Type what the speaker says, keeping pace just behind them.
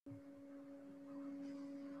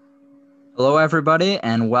Hello, everybody,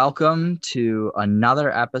 and welcome to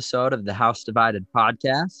another episode of the House Divided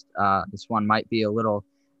podcast. This one might be a little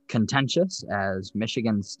contentious as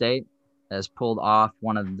Michigan State has pulled off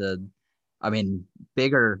one of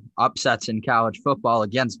bigger upsets in college football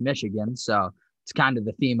against Michigan. So it's kind of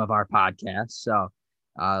the theme of our podcast. So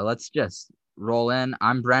let's just roll in.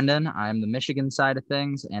 I'm Brendan. I'm the Michigan side of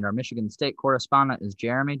things, and our Michigan State correspondent is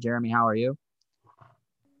Jeremy. Jeremy, how are you?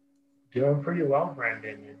 Doing pretty well,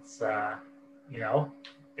 Brendan.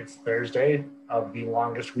 It's Thursday of the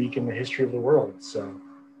longest week in the history of the world. So,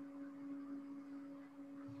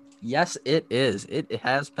 Yes, it is. It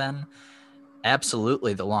has been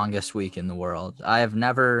absolutely the longest week in the world. I have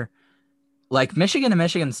never, like, Michigan and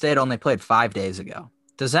Michigan State only played 5 days ago.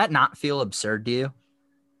 Does that not feel absurd to you?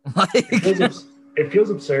 it Like, feels it feels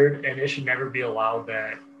absurd, and it should never be allowed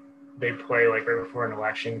that they play like right before an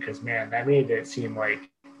election. Because man, that made it seem like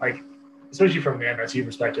especially from the MSU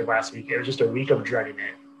perspective last week, it was just a week of dreading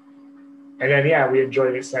it. And then yeah, we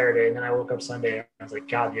enjoyed it Saturday, and then I woke up Sunday and I was like,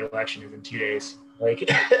 God, the election is in 2 days. Like,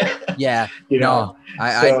 yeah, you no, know.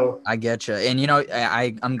 I, I, So I get you. And,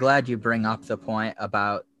 I'm glad you bring up the point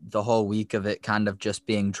about the whole week of it kind of just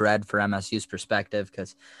being dread for MSU's perspective,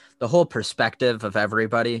 because the whole perspective of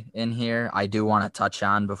everybody in here, I do want to touch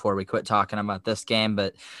on before we quit talking about this game.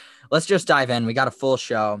 But let's just dive in. We got a full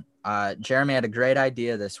show. Jeremy had a great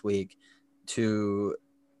idea this week to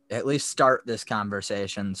at least start this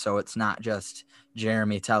conversation, so it's not just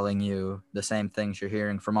Jeremy telling you the same things you're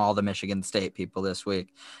hearing from all the Michigan State people this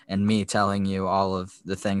week and me telling you all of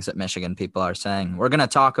the things that Michigan people are saying. We're going to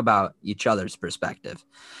talk about each other's perspective.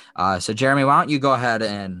 So Jeremy, why don't you go ahead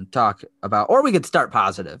and talk about, or we could start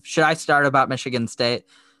positive. Should I start about Michigan State?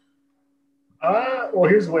 well,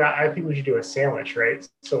 here's the way I think we should do a sandwich, right?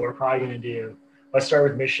 So we're probably going to do. Let's start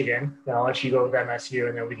with Michigan. Then I'll let you go with MSU,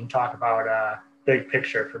 and then we can talk about big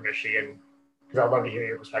picture for Michigan because I'd love to hear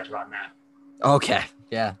your perspective on that. Okay.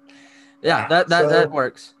 Yeah. Yeah, Yeah. that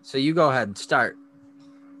works. So you go ahead and start.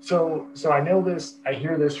 So I know this. I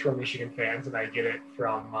hear this from Michigan fans, and I get it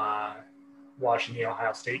from watching the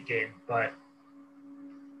Ohio State game. But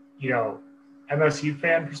you know, MSU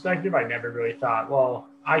fan perspective, I never really thought, well,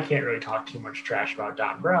 I can't really talk too much trash about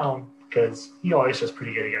Don Brown because he always does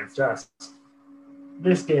pretty good against us.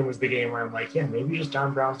 This game was the game where I'm like, yeah, maybe just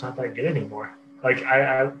Don Brown's not that good anymore. Like,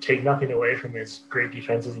 I take nothing away from his great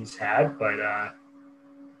defenses he's had, but that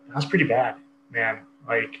was pretty bad, man.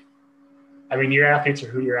 Like, I mean, your athletes are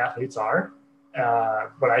who your athletes are,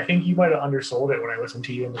 but I think you might have undersold it when I listened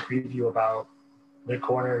to you in the preview about the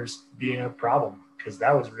corners being a problem because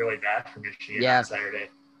that was really bad for Michigan Yeah. on Saturday.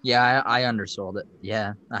 Yeah, I undersold it.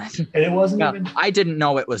 Yeah. And it wasn't Well, even. I didn't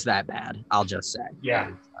know it was that bad. I'll just say. Yeah.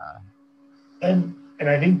 And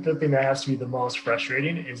I think the thing that has to be the most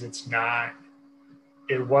frustrating is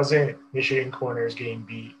it wasn't Michigan corners getting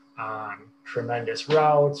beat on tremendous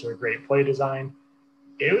routes or great play design.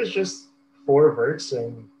 It was just four verts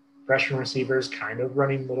and freshman receivers kind of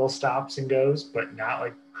running little stops and goes, but not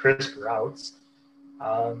like crisp routes.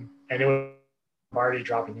 And it was already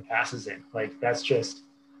dropping the passes in. Like that's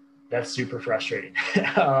super frustrating.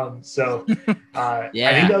 I think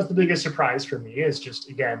that was the biggest surprise for me is just,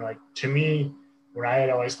 again, like to me, when I had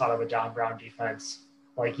always thought of a Don Brown defense,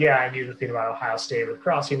 like, yeah, I knew the thing about Ohio State with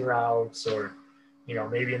crossing routes or,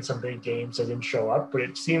 maybe in some big games they didn't show up, but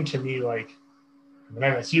it seemed to me like from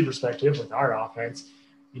an MSU perspective with our offense,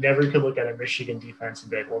 you never could look at a Michigan defense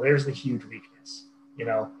and be like, well, there's the huge weakness.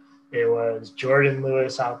 It was Jordan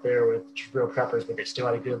Lewis out there with real preppers, but they still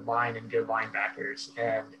had a good line and good linebackers.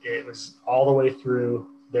 And it was all the way through.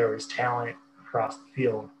 There was talent across the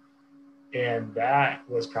field. And that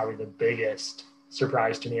was probably the biggest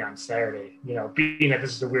surprise to me on Saturday. Being that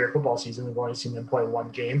this is a weird football season, we've only seen them play one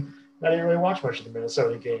game. I didn't really watch much of the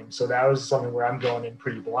Minnesota game. So that was something where I'm going in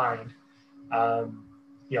pretty blind, to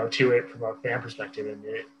it from a fan perspective. And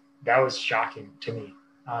that was shocking to me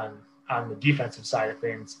on the defensive side of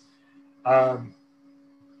things.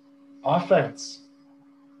 Offense.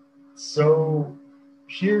 So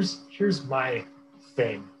here's my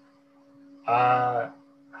thing.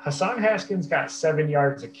 Hassan Haskins got 7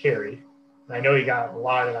 yards a carry. And I know he got a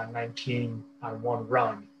lot of it on 19 on one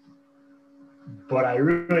run. But I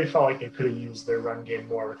really felt like they could have used their run game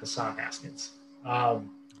more with Hassan Haskins. I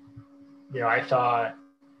thought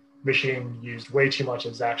Michigan used way too much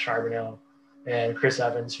of Zach Charbonnet and Chris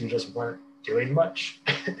Evans, who just weren't doing much.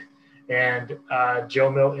 And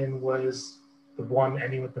Joe Milton was the one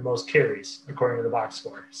ending with the most carries, according to the box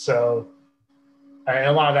score. So, and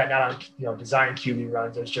a lot of that not on design QB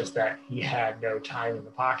runs. It's just that he had no time in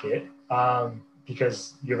the pocket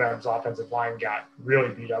because U of M's offensive line got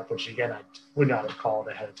really beat up, which again I would not have called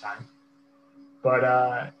ahead of time. But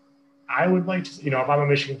I would like to, if I'm a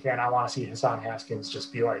Michigan fan, I want to see Hassan Haskins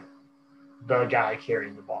just be like the guy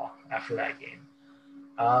carrying the ball after that game.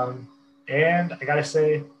 And I got to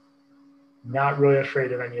say, not really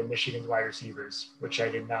afraid of any of Michigan's wide receivers, which I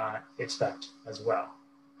did not expect as well.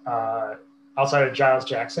 Uh, Outside of Giles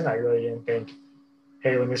Jackson, I really didn't think,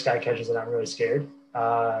 hey, when this guy catches it, I'm really scared,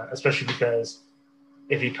 especially because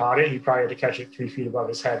if he caught it, he probably had to catch it 3 feet above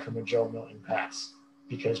his head from a Joe Milton pass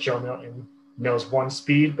because Joe Milton knows one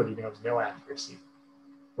speed, but he knows no accuracy.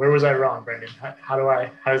 Where was I wrong, Brendan? How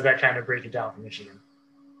does that kind of break it down for Michigan?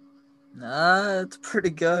 It's pretty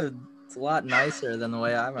good. It's a lot nicer than the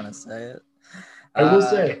way I'm gonna say it. I will Uh,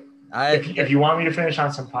 say, if you want me to finish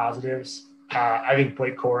on some positives, I think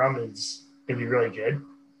Blake Corum is going to be really good.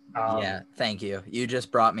 Yeah, thank you. You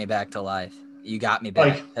just brought me back to life. You got me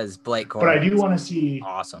back as Blake Corum. But I do want to see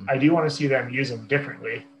awesome. I do want to see them use him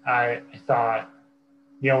differently. I thought,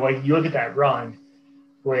 like you look at that run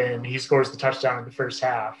when he scores the touchdown in the first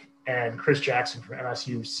half, and Chris Jackson from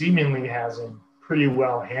MSU seemingly has him pretty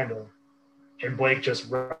well handled, and Blake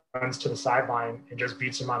just runs to the sideline and just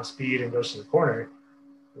beats him on speed and goes to the corner.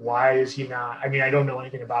 Why is he not? I mean, I don't know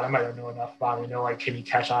anything about him. I don't know enough about him. I know, can he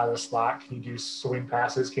catch out of the slot? Can he do swing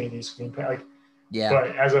passes? Can he do screen pass? Yeah.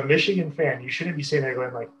 But as a Michigan fan, you shouldn't be sitting there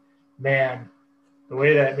going man, the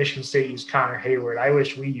way that Michigan State used Connor Hayward, I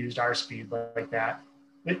wish we used our speed like that.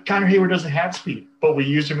 Connor Hayward doesn't have speed, but we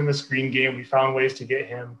used him in the screen game. We found ways to get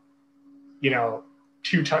him,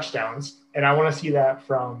 2 touchdowns. And I want to see that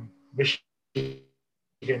from Michigan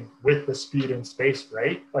with the speed and space,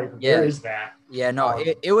 right? Where is that? Yeah, no,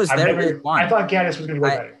 it was there. I thought Gaddis was going to be way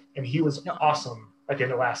better, and he was awesome at the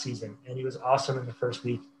end of last season, and he was awesome in the first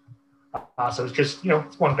week. So it's just,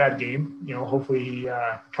 it's one bad game. Hopefully he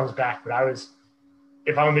comes back. But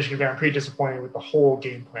if I'm a Michigan fan, I'm pretty disappointed with the whole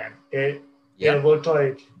game plan. It looked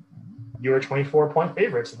like you were 24-point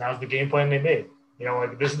favorites, and that was the game plan they made.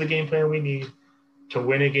 This is the game plan we need to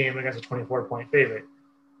win a game against a 24-point favorite.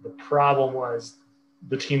 The problem was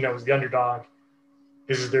the team that was the underdog.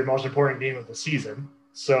 This is their most important game of the season.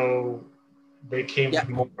 So they came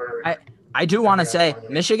more. I do want to say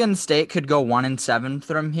Michigan State could go 1-7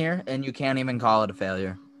 from here, and you can't even call it a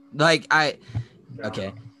failure.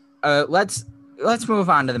 Okay. Let's move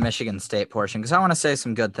on to the Michigan State portion because I want to say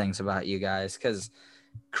some good things about you guys. Because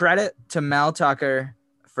credit to Mel Tucker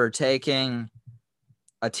for taking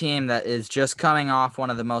a team that is just coming off one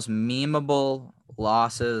of the most memeable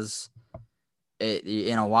losses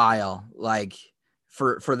in a while,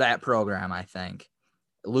 for that program. I think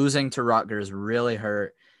losing to Rutgers really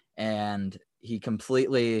hurt, and he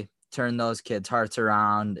completely turned those kids' hearts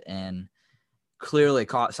around and clearly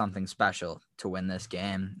caught something special to win this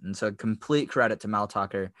game. And so complete credit to Mel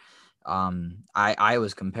Tucker. I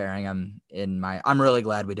was comparing him I'm really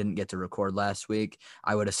glad we didn't get to record last week.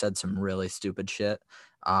 I would have said some really stupid shit.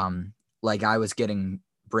 I was getting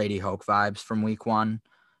Brady Hoke vibes from week 1.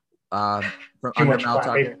 From under Mel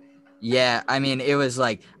Tucker. Yeah, I mean, it was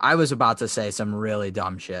I was about to say some really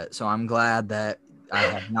dumb shit. So I'm glad that I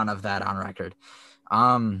have none of that on record.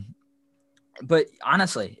 But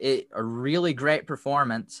honestly, a really great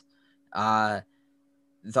performance. The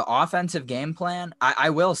offensive game plan, I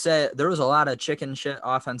will say there was a lot of chicken shit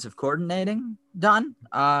offensive coordinating done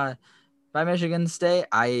by Michigan State.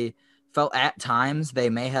 I felt at times they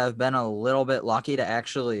may have been a little bit lucky to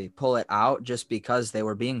actually pull it out just because they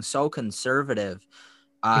were being so conservative,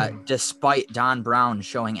 despite Don Brown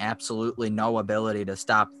showing absolutely no ability to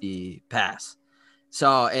stop the pass.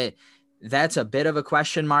 So that's a bit of a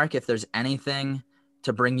question mark if there's anything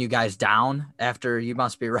to bring you guys down after you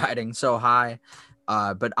must be riding so high.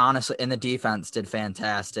 But honestly, and the defense did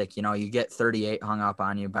fantastic. You get 38 hung up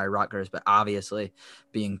on you by Rutgers, but obviously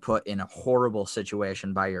being put in a horrible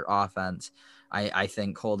situation by your offense. I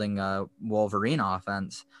think holding a Wolverine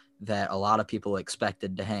offense that a lot of people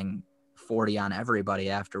expected to hang 40 on everybody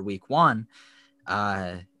after week 1.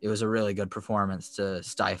 It was a really good performance to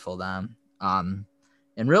stifle them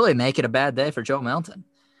and really make it a bad day for Joe Milton.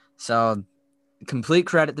 So complete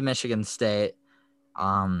credit to Michigan State.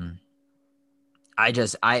 I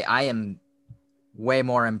am way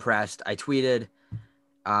more impressed. I tweeted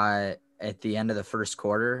at the end of the first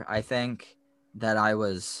quarter, I think, that I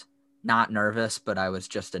was not nervous, but I was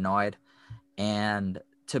just annoyed. And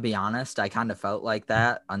to be honest, I kind of felt like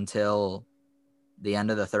that until the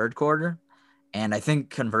end of the third quarter. And I think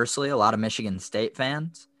conversely, a lot of Michigan State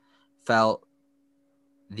fans felt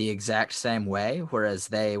the exact same way, whereas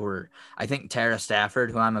they were, I think Tara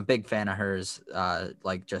Stafford, who I'm a big fan of hers,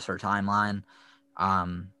 just her timeline,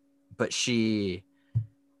 but she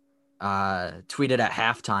tweeted at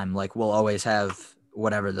halftime, we'll always have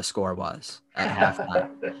whatever the score was at halftime.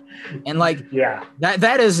 And like, yeah,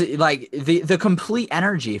 that is like the complete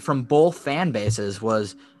energy from both fan bases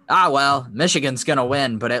was, well, Michigan's going to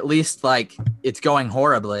win, but at least like it's going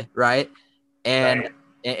horribly. Right. And, right.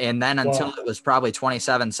 and then until it was probably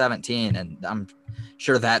 27-17. And I'm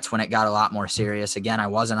sure that's when it got a lot more serious. Again, I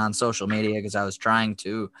wasn't on social media because I was trying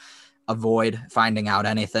to avoid finding out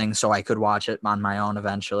anything so I could watch it on my own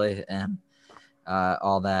eventually and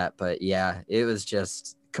all that. But yeah, it was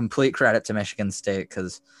just complete credit to Michigan State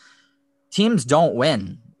because teams don't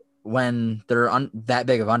win when they're that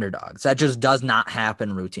big of underdogs. That just does not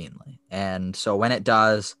happen routinely. And so when it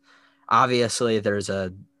does, obviously there's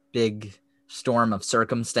a big storm of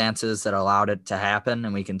circumstances that allowed it to happen.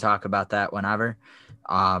 And we can talk about that whenever.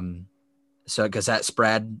 So because that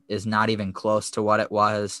spread is not even close to what it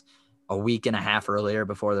was a week and a half earlier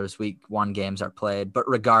before those week 1 games are played. But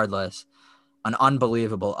regardless, an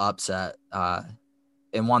unbelievable upset,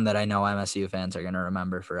 and one that I know MSU fans are going to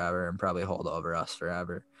remember forever and probably hold over us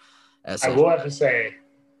forever. I will have to say,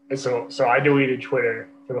 so I deleted Twitter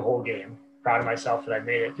for the whole game. Proud of myself that I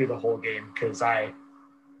made it through the whole game because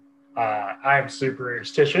I'm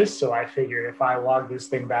superstitious. So I figured if I log this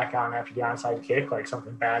thing back on after the onside kick, like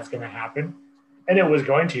something bad's going to happen. And it was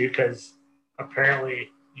going to because apparently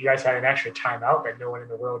you guys had an extra timeout that no one in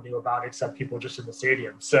the world knew about except people just in the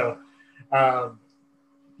stadium. So,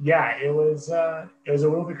 yeah, it was a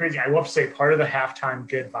little bit crazy. I will have to say part of the halftime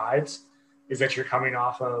good vibes is that you're coming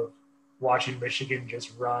off of watching Michigan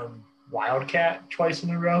just run Wildcat twice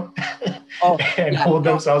in a row and hold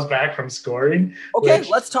themselves back from scoring. Okay,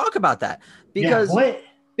 let's talk about that because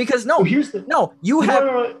no, you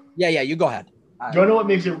go ahead. Do you know what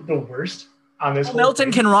makes it the worst on this?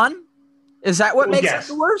 Milton can run. Is that what makes it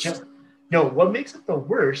the worst? No, what makes it the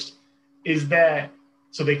worst is that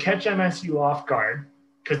so they catch MSU off guard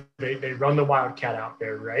because they run the Wildcat out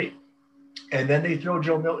there, right? And then they throw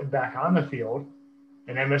Joe Milton back on the field,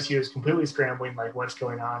 and MSU is completely scrambling, like, what's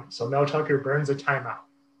going on? So Mel Tucker burns a timeout.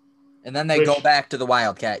 And then they go back to the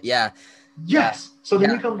Wildcat, yeah. Yes. So then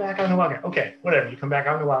you come back on the Wildcat. Okay, whatever. You come back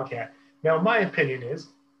on the Wildcat. Now, my opinion is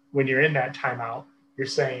when you're in that timeout, you're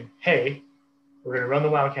saying, hey, we're going to run the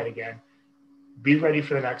Wildcat again. Be ready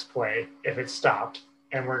for the next play if it's stopped,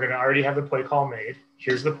 and we're going to already have the play call made.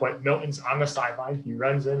 Here's the play. Milton's on the sideline. He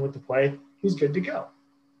runs in with the play. He's good to go.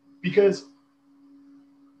 Because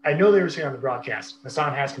I know they were saying on the broadcast,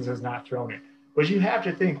 Hassan Haskins has not thrown it. But you have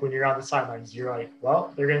to think when you're on the sidelines, you're like,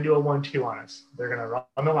 well, they're going to do a 1-2 on us. They're going to run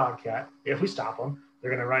the Wildcat. If we stop them, they're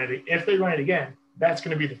going to run it. If they run it again, that's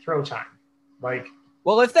going to be the throw time.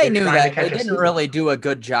 Well, if they knew that, they didn't really do a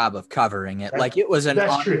good job of covering it. It was an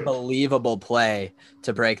unbelievable play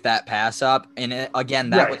to break that pass up. And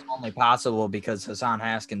that was only possible because Hassan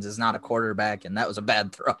Haskins is not a quarterback, and that was a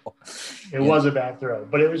bad throw. It was a bad throw.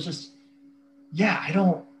 But it was just,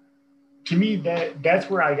 to me, that's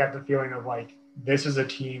where I got the feeling of, like, this is a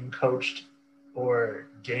team coached or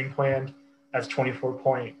game planned as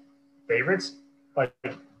 24-point favorites. Like,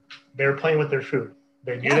 they were playing with their food.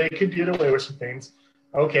 They knew they could get away with some things.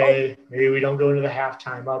 Okay, maybe we don't go into the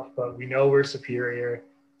halftime up, but we know we're superior.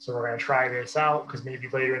 So we're going to try this out because maybe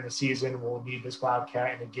later in the season we'll need this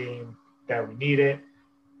Wildcat in a game that we need it.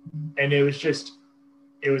 And it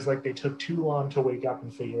was like they took too long to wake up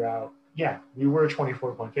and figure out, we were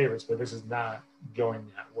 24-point favorites, but this is not going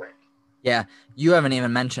that way. Yeah, you haven't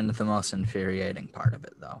even mentioned the most infuriating part of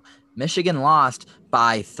it, though. Michigan lost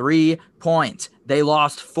by 3 points. They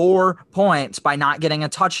lost 4 points by not getting a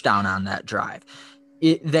touchdown on that drive.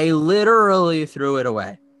 They literally threw it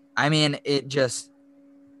away. I mean,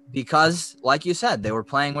 because, like you said, they were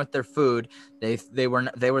playing with their food. They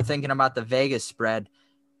were thinking about the Vegas spread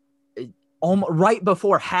right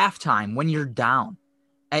before halftime when you're down.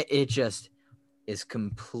 It just is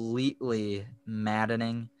completely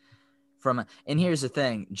maddening. And here's the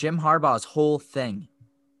thing, Jim Harbaugh's whole thing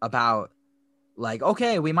about, like,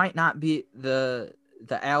 okay, we might not beat the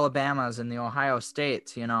Alabamas and the Ohio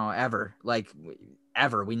States,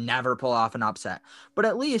 ever. We never pull off an upset. But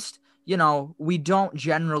at least, we don't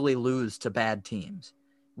generally lose to bad teams.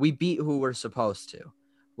 We beat who we're supposed to.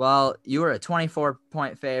 Well, you were a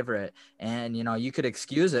 24-point favorite, and, you could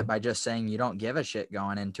excuse it by just saying you don't give a shit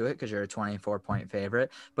going into it because you're a 24-point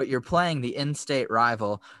favorite, but you're playing the in-state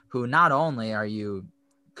rival who not only are you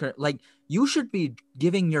 – you should be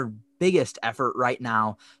giving your biggest effort right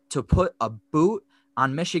now to put a boot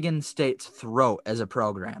on Michigan State's throat as a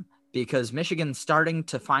program because Michigan's starting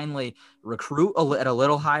to finally recruit at a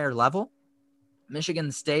little higher level.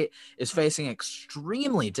 Michigan State is facing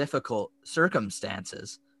extremely difficult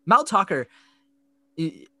circumstances. Mel Tucker,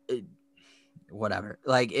 whatever.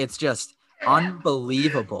 It's just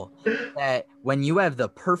unbelievable that when you have the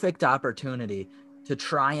perfect opportunity to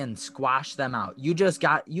try and squash them out, you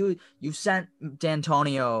sent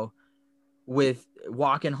D'Antonio with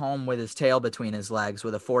walking home with his tail between his legs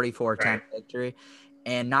with a 44-10 Right. victory.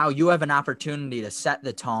 And now you have an opportunity to set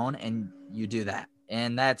the tone and you do that.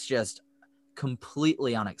 And that's just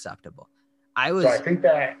completely unacceptable. So I think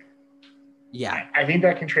that Yeah. I think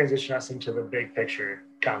that can transition us into the big picture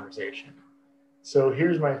conversation. So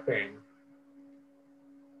here's my thing.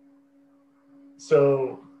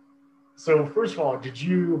 So first of all, did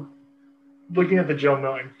you looking at the Joe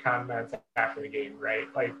Milton comments after the game, right?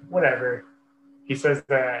 Like whatever. He says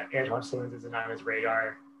that Antoine Simmons isn't on his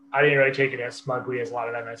radar. I didn't really take it as smugly as a lot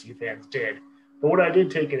of MSU fans did. But what I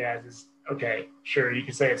did take it as is, okay, sure, you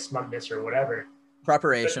can say it's smugness or whatever.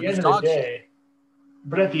 Preparation was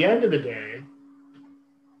But at the end of the day,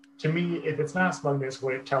 to me, if it's not smugness,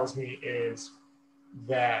 what it tells me is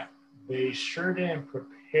that they sure didn't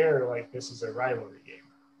prepare like this is a rivalry game.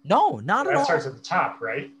 No, not at all. That starts at the top,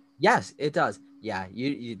 right? Yes, it does. Yeah,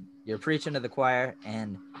 you're preaching to the choir,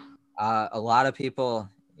 and a lot of people,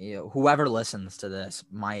 whoever listens to this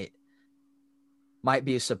might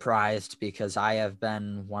be surprised because I have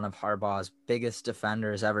been one of Harbaugh's biggest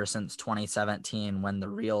defenders ever since 2017 when the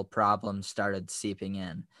real problems started seeping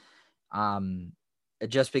in.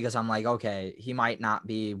 Just because I'm like, okay, he might not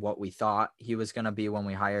be what we thought he was going to be when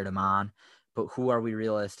we hired him on, but who are we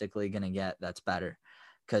realistically going to get that's better?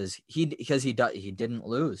 Because he didn't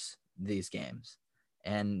lose these games,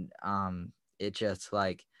 and it just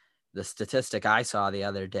like the statistic I saw the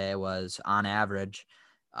other day was on average,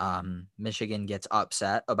 Michigan gets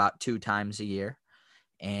upset about 2 times a year,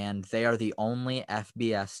 and they are the only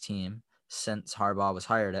FBS team since Harbaugh was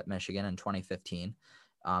hired at Michigan in 2015.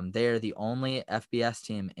 They are the only FBS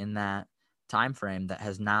team in that time frame that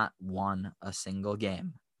has not won a single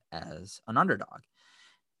game as an underdog.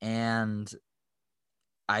 And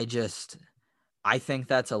I think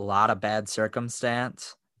that's a lot of bad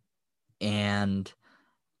circumstance and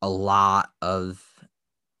a lot of,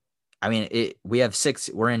 I mean,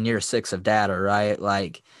 we're in year 6 of data, right?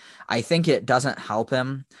 Like, I think it doesn't help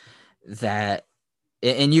him that,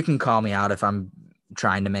 and you can call me out if I'm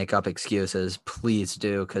trying to make up excuses, please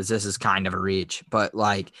do, because this is kind of a reach. But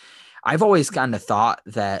like, I've always kind of thought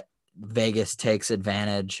that Vegas takes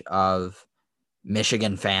advantage of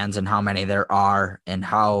Michigan fans and how many there are and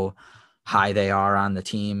how high they are on the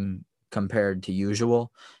team compared to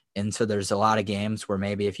usual. And so there's a lot of games where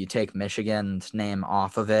maybe if you take Michigan's name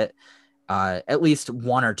off of it, at least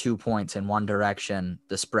 1 or 2 points in one direction,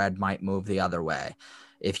 the spread might move the other way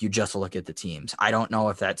if you just look at the teams. I don't know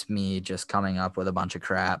if that's me just coming up with a bunch of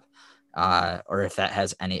crap or if that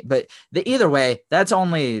has any, but either way, that's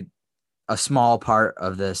only a small part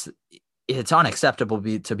of this. It's unacceptable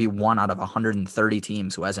to be 1 out of 130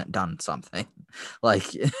 teams who hasn't done something. Like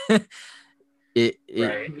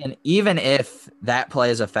Right. even if that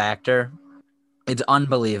plays a factor, it's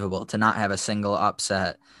unbelievable to not have a single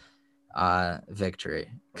upset victory.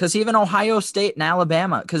 Because even Ohio State and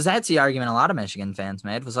Alabama, because that's the argument a lot of Michigan fans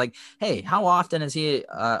made, was like, hey, how often is he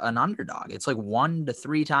an underdog? It's like 1 to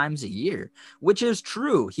 3 times a year, which is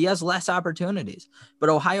true. He has less opportunities. But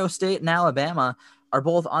Ohio State and Alabama are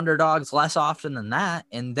both underdogs less often than that,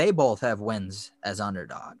 and they both have wins as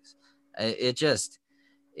underdogs. It's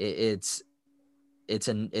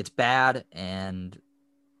bad, and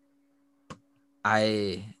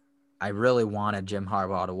I really wanted Jim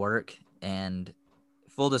Harbaugh to work, and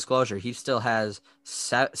full disclosure, he still has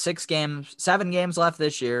 7 games left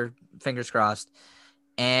this year, fingers crossed,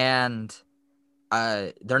 and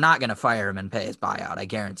they're not going to fire him and pay his buyout. I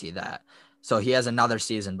guarantee that. So he has another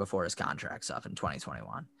season before his contract's up in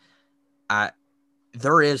 2021.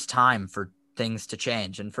 There is time for things to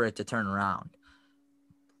change and for it to turn around.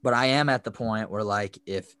 But I am at the point where, like,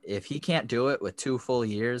 if he can't do it with 2 full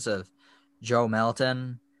years of Joe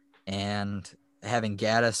Milton and having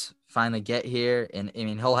Gaddis finally get here, and I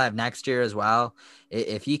mean, he'll have next year as well.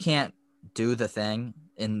 If he can't do the thing,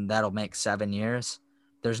 and that'll make 7 years,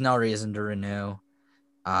 there's no reason to renew.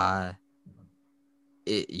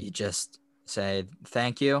 You just say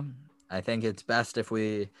thank you. I think it's best if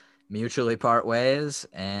we mutually part ways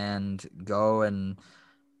and go and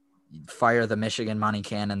fire the Michigan money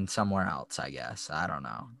cannon somewhere else, I guess. I don't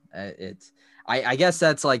know. I guess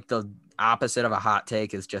that's like the opposite of a hot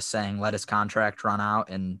take, is just saying let his contract run out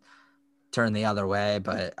and turn the other way.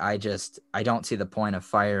 But I don't see the point of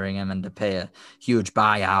firing him and to pay a huge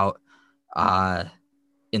buyout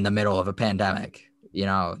in the middle of a pandemic,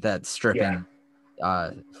 that's stripping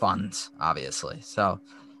funds, obviously. So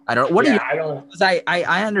I don't. What do you? I don't.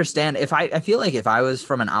 I understand. If I feel like if I was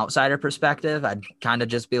from an outsider perspective, I'd kind of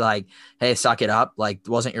just be like, "Hey, suck it up. Like,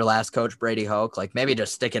 wasn't your last coach Brady Hoke? Like, maybe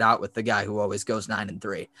just stick it out with the guy who always goes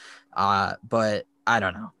 9-3." But I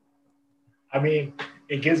don't know. I mean,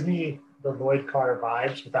 it gives me the Lloyd Carr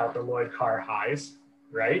vibes without the Lloyd Carr highs,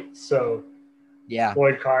 right? So Yeah,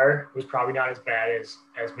 Lloyd Carr was probably not as bad as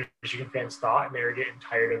Michigan fans thought, and they were getting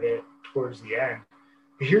tired of it towards the end.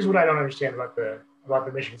 But here's what I don't understand about the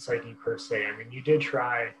Michigan psyche per se. I mean, you did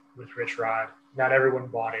try with Rich Rod. Not everyone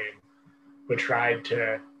bought in, but tried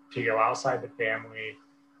to go outside the family,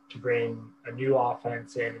 to bring a new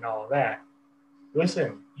offense in and all of that.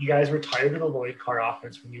 Listen, you guys were tired of the Lloyd Carr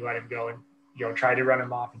offense when you let him go and tried to run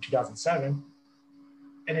him off in 2007,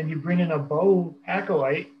 and then you bring in a Bo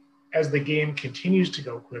acolyte as the game continues to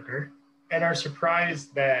go quicker, and are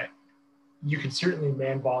surprised that you can certainly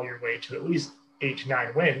man ball your way to at least 8 to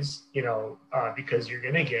 9 wins, because you're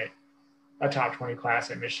going to get a top 20 class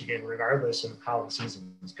at Michigan, regardless of how the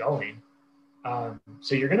season is going.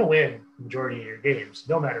 So you're going to win the majority of your games,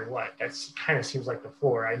 no matter what. That's kind of seems like the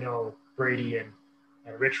floor. I know Brady and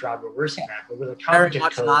Rich Rod were worse than that, but with a very competent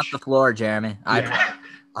much coach, not the floor, Jeremy. yeah,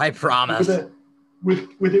 I promise. with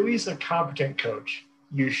at least a competent coach,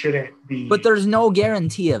 you shouldn't be. But there's no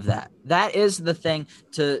guarantee of that. That is the thing.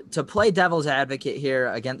 To play devil's advocate here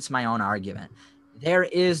against my own argument, there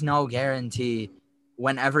is no guarantee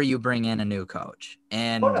whenever you bring in a new coach.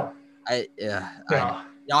 And no.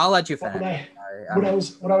 I'll let you finish.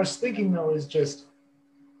 What I was thinking though is just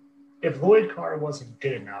if Lloyd Carr wasn't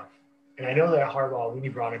good enough, and I know that Harbaugh, when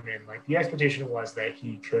you brought him in, like the expectation was that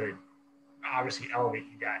he could obviously elevate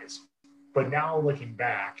you guys. But now looking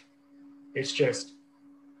back, it's just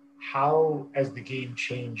how, as the game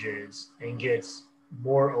changes and gets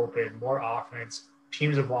more open, more offense,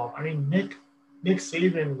 teams evolve. I mean, Nick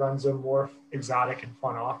Saban runs a more exotic and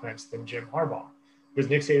fun offense than Jim Harbaugh,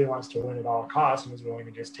 because Nick Saban wants to win at all costs and was willing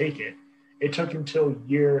to just take it. It took until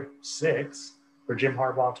year 6 for Jim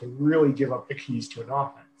Harbaugh to really give up the keys to an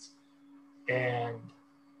offense. And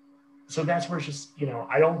so that's where it's just,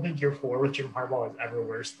 I don't think year 4 with Jim Harbaugh is ever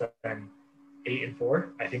worse than 8-4.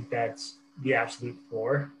 I think that's the absolute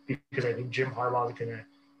floor, because I think Jim Harbaugh is going to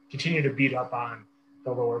continue to beat up on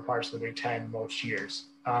the lower parts of the Big Ten most years.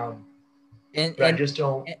 I just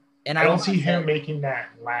don't. And I don't see him making that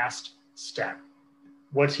last step.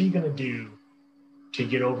 What's he going to do to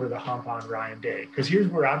get over the hump on Ryan Day? Because here's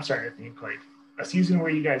where I'm starting to think, like, a season where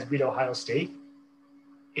you guys beat Ohio State,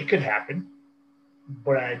 it could happen.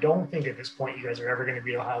 But I don't think at this point you guys are ever going to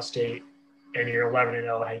beat Ohio State and you're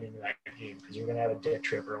 11-0 heading into that game, because you're going to have a dick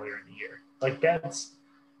trip earlier in the year. Like, that's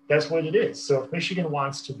what it is. So if Michigan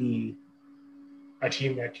wants to be a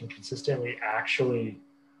team that can consistently actually,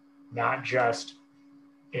 not just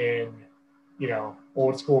in,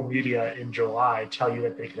 old school media in July, tell you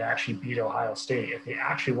that they could actually beat Ohio State, if they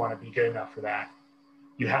actually want to be good enough for that,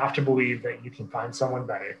 you have to believe that you can find someone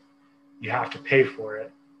better. You have to pay for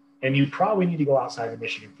it. And you probably need to go outside the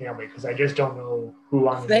Michigan family, because I just don't know who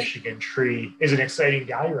on the Michigan tree is an exciting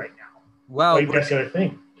guy right now. Well, that's the other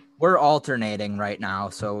thing. We're alternating right now,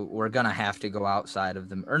 so we're going to have to go outside of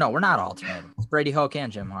them. Or no, we're not alternating. It's Brady Hoke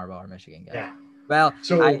and Jim Harbaugh are Michigan guys. Yeah. Well,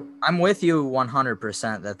 so I'm with you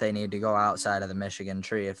 100% that they need to go outside of the Michigan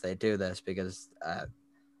tree if they do this, because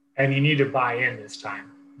and you need to buy in this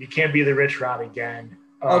time. You can't be the Rich Rod again.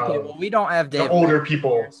 Okay, well, we don't have the older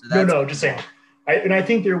people. So no, just saying. I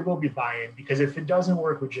think there will be buy-in, because if it doesn't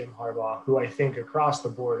work with Jim Harbaugh, who I think across the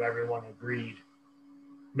board everyone agreed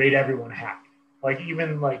made everyone happy. Like,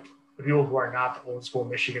 even like the people who are not the old school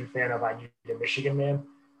Michigan fan of I need a Michigan man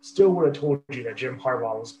still would have told you that Jim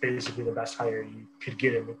Harbaugh was basically the best hire you could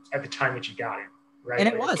get him at the time that you got him. Right. And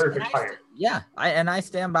it was perfect hire. Yeah. I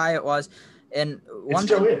stand by it was. And it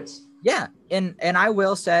still is. Yeah. And I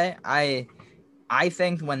will say, I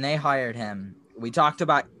think when they hired him, we talked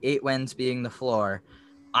about 8 wins being the floor.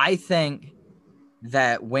 I think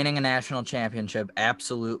that winning a national championship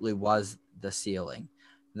absolutely was the ceiling.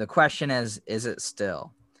 The question is it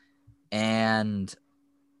still? And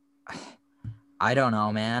I don't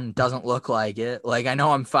know, man. Doesn't look like it. Like, I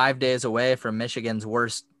know I'm 5 days away from Michigan's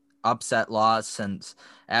worst upset loss since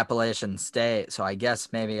Appalachian State, so I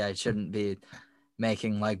guess maybe I shouldn't be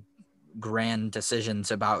making like grand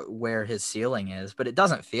decisions about where his ceiling is, but it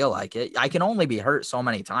doesn't feel like it. I can only be hurt so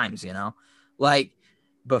many times, like,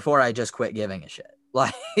 before I just quit giving a shit.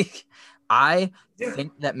 Like, I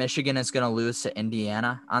think that Michigan is going to lose to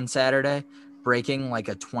Indiana on Saturday, breaking like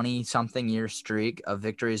a 20-something year streak of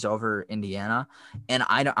victories over Indiana, and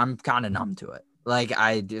I'm kind of numb to it. Like,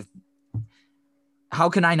 how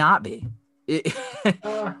can I not be?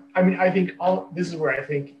 I mean, I think this is where I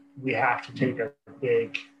think we have to take a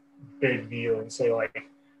big view and say, like,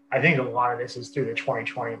 I think a lot of this is through the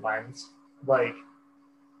 2020 lens. Like,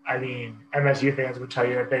 I mean, MSU fans would tell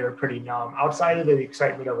you that they were pretty numb. Outside of the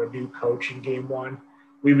excitement of a new coach in game one,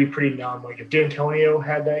 we'd be pretty numb. Like, if D'Antonio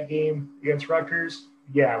had that game against Rutgers,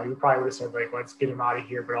 yeah, we probably would have said, like, let's get him out of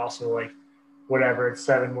here, but also, like, whatever, it's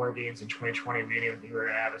 7 more games in 2020. We didn't even think we were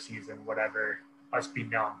going to have a season, whatever. Let's be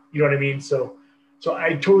numb. You know what I mean? So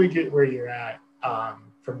I totally get where you're at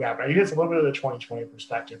from that. But I think it's a little bit of the 2020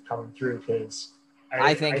 perspective coming through because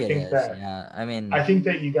I think it is. that, yeah. I mean, I think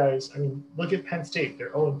that you guys, look at Penn State.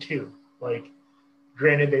 They're 0-2. Like,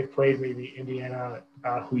 granted, they've played maybe Indiana,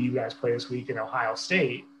 who you guys play this week, and Ohio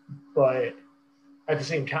State. But at the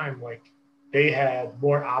same time, like, they had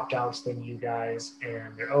more opt-outs than you guys,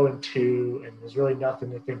 and they're 0-2, and there's really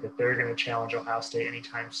nothing to think that they're going to challenge Ohio State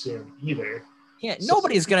anytime soon either. Yeah,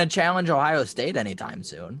 nobody's going to challenge Ohio State anytime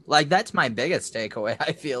soon. Like, that's my biggest takeaway,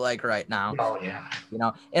 I feel like, right now. Oh, yeah.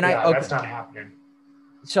 And that's not happening.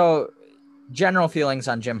 So, general feelings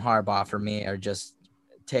on Jim Harbaugh for me are just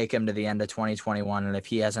take him to the end of 2021, and if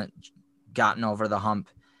he hasn't gotten over the hump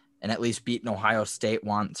and at least beaten Ohio State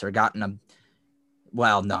once or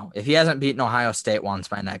if he hasn't beaten Ohio State once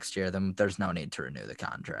by next year, then there's no need to renew the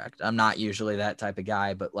contract. I'm not usually that type of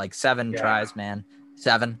guy, but like 7 tries, man.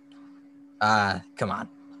 7. Come on.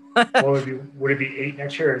 would it be 8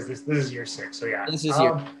 next year? Or is this is year 6? So yeah. This is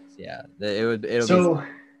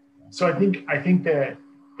So I think that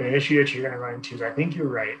the issue that you're going to run into is, I think you're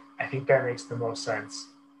right. I think that makes the most sense.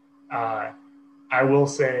 I will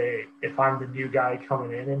say, if I'm the new guy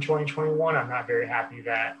coming in 2021, I'm not very happy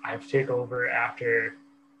that I have to take over after.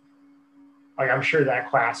 Like, I'm sure that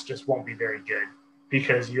class just won't be very good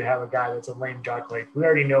because you have a guy that's a lame duck. Like, we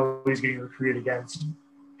already know who he's getting recruited against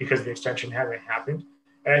because the extension hasn't happened.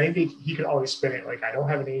 And I think he could always spin it like, I don't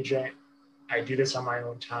have an agent. I do this on my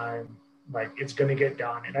own time. Like, it's going to get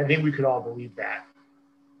done. And I think we could all believe that.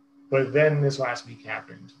 But then this last week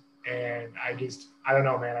happened. And I don't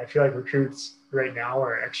know, man. I feel like recruits right now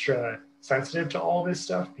are extra sensitive to all this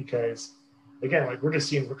stuff because, again, like, we're just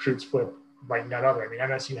seeing recruits flip like none other. I mean,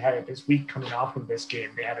 MSU had it this week coming off of this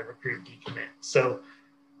game. They had a recruit decommit. So,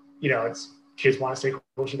 it's kids want to stay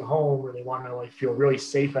closer to home or they want to, like, feel really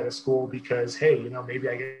safe at a school because, hey, maybe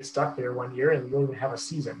I get stuck there 1 year and we don't even have a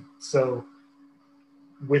season. So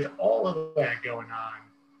with all of that going on,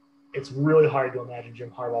 it's really hard to imagine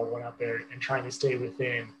Jim Harbaugh going out there and trying to stay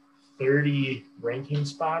within 30 ranking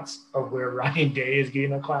spots of where Ryan Day is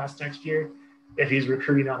getting a class next year if he's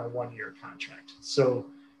recruiting on a 1-year contract. So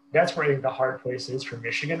that's where I think the hard place is for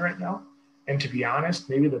Michigan right now. And to be honest,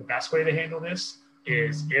 maybe the best way to handle this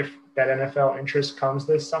is if that NFL interest comes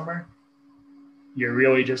this summer, you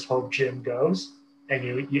really just hope Jim goes and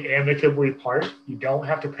you amicably part. You don't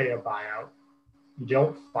have to pay a buyout. You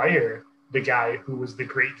don't fire the guy who was the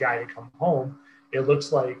great guy to come home. It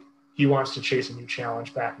looks like he wants to chase a new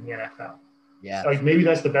challenge back in the NFL. Yeah. Like, maybe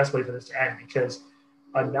that's the best way for this to end, because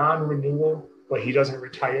a non-renewal, but he doesn't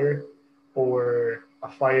retire, or a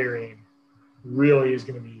firing really is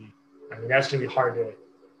going to be, that's going to be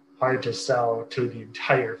hard to sell to the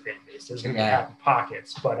entire fan base. There's going to be happy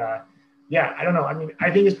pockets, but I don't know. I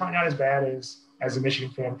think it's probably not as bad as a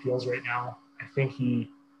Michigan fan feels right now. I think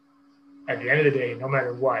at the end of the day, no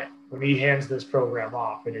matter what, when he hands this program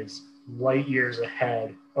off, it is light years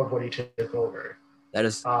ahead of what he took over. That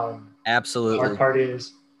is absolutely. The hard part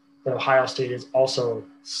is that Ohio State is also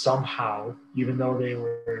somehow, even though they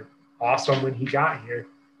were awesome when he got here,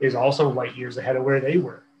 is also light years ahead of where they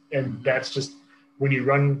were. And that's just when you're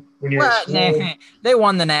they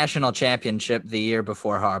won the national championship the year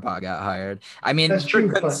before Harbaugh got hired. That's true,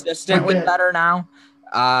 consistent with better now.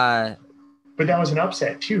 But that was an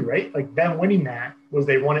upset too, right? Like, them winning that was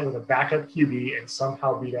they won it with a backup QB and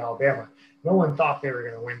somehow beat Alabama. No one thought they were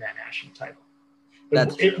going to win that national title.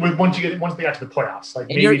 Once they got to the playoffs, like,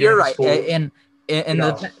 and you're right. And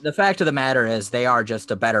the fact of the matter is they are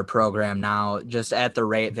just a better program now, just at the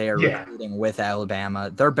rate they are recruiting with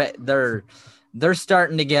Alabama. They're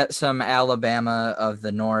starting to get some Alabama of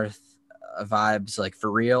the North vibes, like,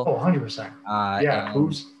 for real. Oh, 100%.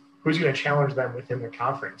 Who's going to challenge them within the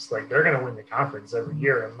conference? Like, they're going to win the conference every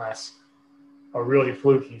year unless a really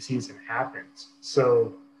fluky season happens.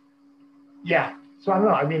 So, yeah. So I don't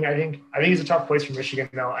know. I think it's a tough place for Michigan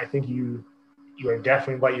now. I think you are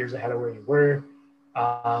definitely light years ahead of where you were.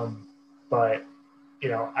 But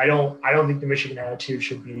I don't think the Michigan attitude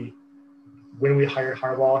should be, when we hired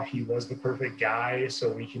Harbaugh, he was the perfect guy,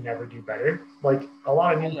 so we can never do better. Like, a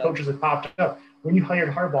lot of new coaches have popped up. When you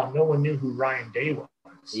hired Harbaugh, no one knew who Ryan Day was.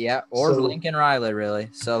 Yeah, or Lincoln Riley, really.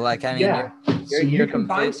 So, like, you can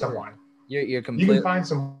find someone. You're completely. You can find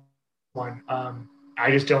someone one. I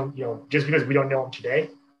just don't, just because we don't know him today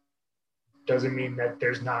doesn't mean that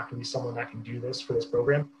there's not going to be someone that can do this for this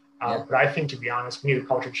program. Yeah. But I think, to be honest, we need a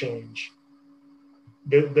culture change.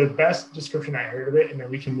 The best description I heard of it, and then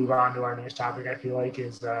we can move on to our next topic, I feel like,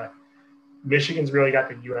 is Michigan's really got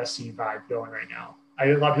the USC vibe going right now.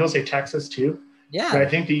 A lot of people say Texas too, Yeah. but I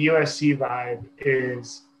think the USC vibe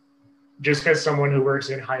is just because someone who works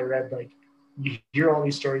in higher ed, like you hear all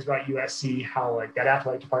these stories about USC, how like that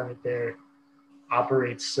athletic department there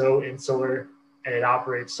operates so insular and it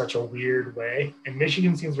operates such a weird way. And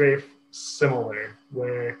Michigan seems very similar,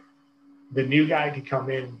 where the new guy could come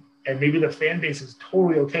in and maybe the fan base is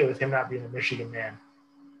totally okay with him not being a Michigan man.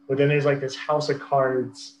 But then there's like this house of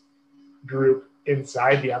cards group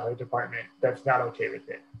inside the athletic department that's not okay with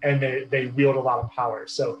it. And they wield a lot of power.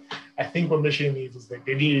 So I think what Michigan needs is that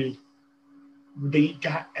they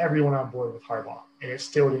got everyone on board with Harbaugh and it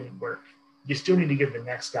still didn't work. You still need to give the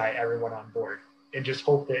next guy everyone on board and just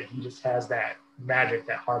hope that he just has that magic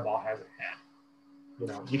that Harbaugh hasn't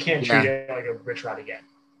had. You can't treat it like a Rich Rod again.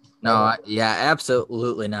 No,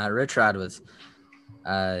 absolutely not. Rich Rod was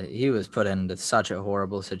he was put into such a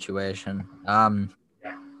horrible situation.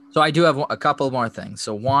 So I do have a couple more things.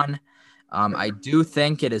 So one, I do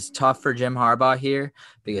think it is tough for Jim Harbaugh here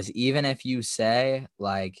because even if you say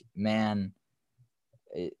like, man,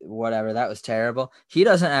 whatever, that was terrible, he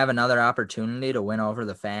doesn't have another opportunity to win over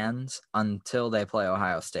the fans until they play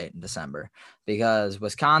Ohio State in December, because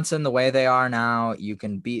Wisconsin, the way they are now, you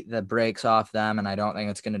can beat the brakes off them, and I don't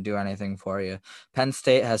think it's going to do anything for you. Penn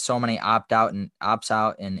State has so many opts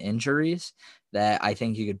out in injuries that I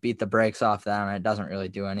think you could beat the brakes off them, and it doesn't really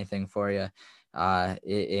do anything for you.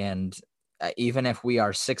 And even if we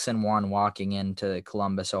are 6-1 walking into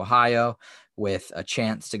Columbus, Ohio, with a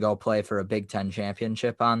chance to go play for a Big Ten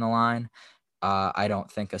championship on the line, I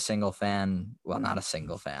don't think not a single fan.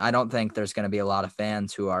 I don't think there's going to be a lot of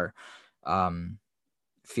fans who are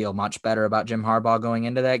feel much better about Jim Harbaugh going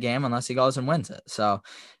into that game unless he goes and wins it. So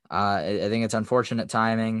I think it's unfortunate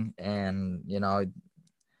timing and,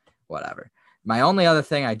 whatever. My only other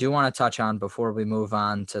thing I do want to touch on before we move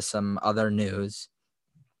on to some other news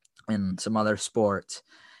and some other sports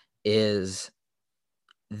is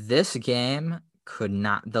this game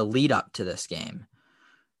the lead up to this game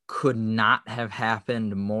could not have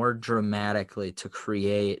happened more dramatically to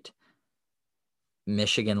create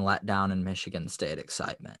Michigan letdown and Michigan State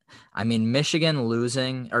excitement. I mean, Michigan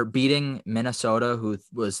losing or beating Minnesota, who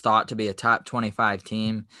was thought to be a top 25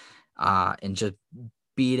 team, and just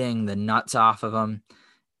beating the nuts off of them,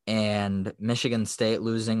 and Michigan State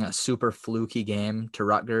losing a super fluky game to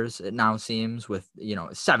Rutgers, it now seems, with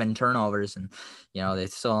 7 turnovers, and they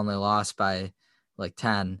still only lost by like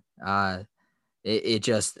 10. It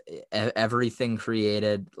just everything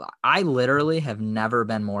created. I literally have never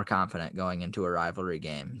been more confident going into a rivalry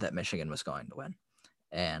game that Michigan was going to win.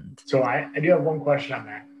 And so I do have one question on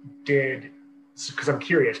that. Because I'm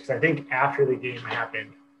curious, because I think after the game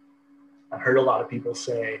happened, I heard a lot of people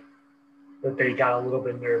say that they got a little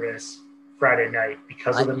bit nervous Friday night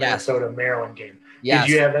because of the Minnesota-Maryland game. Yes.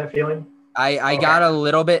 Did you have that feeling? I got a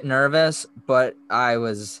little bit nervous, but I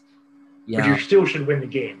was, but you still should win the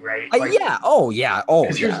game, right? Yeah. Oh, yeah. Oh,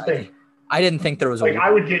 because here's the thing. I didn't think there was I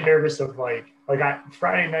would get nervous of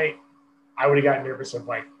Friday night, I would have gotten nervous of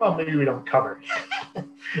maybe we don't cover.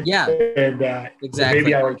 Yeah. And exactly. So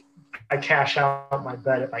maybe I cash out my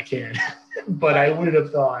bet if I can. But I would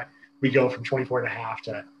have thought we go from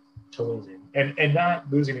 24.5 to losing and not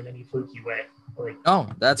losing in any fluky way.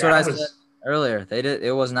 That's what I said earlier.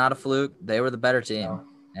 It was not a fluke. They were the better team.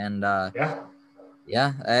 And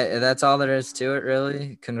that's all there is to it,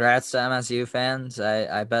 really. Congrats to MSU fans.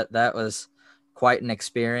 I bet that was quite an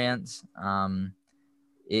experience.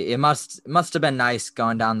 It must have been nice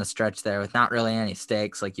going down the stretch there with not really any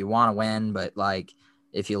stakes. Like, you want to win, but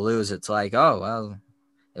if you lose, it's like, oh well,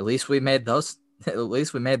 at least we made those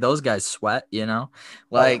guys sweat, for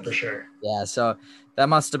sure. Yeah, so that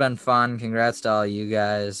must have been fun. Congrats to all you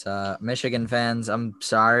guys. Michigan fans, I'm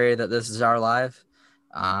sorry that this is our life.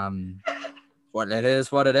 What it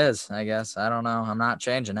is, I guess. I don't know. I'm not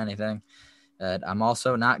changing anything. I'm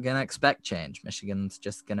also not going to expect change. Michigan's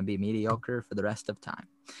just going to be mediocre for the rest of time.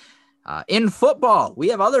 In football, we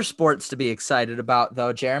have other sports to be excited about,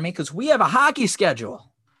 though, Jeremy, because we have a hockey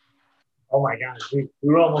schedule. Oh, my God. We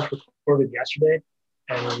were almost recorded yesterday,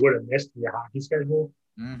 and we would have missed the hockey schedule.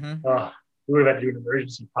 Mm-hmm. We would have had to do an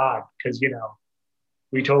emergency pod because,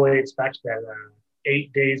 we totally expect that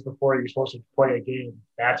 8 days before you're supposed to play a game,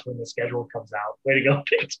 that's when the schedule comes out. Way to go,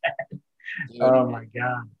 Big Ten. Oh, my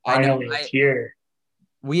God. Finally, it's here.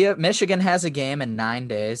 Michigan has a game in 9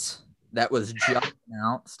 days. that was just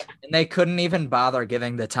announced, and they couldn't even bother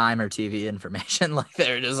giving the time or TV information. Like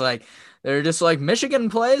they're just like Michigan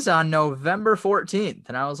plays on November 14th,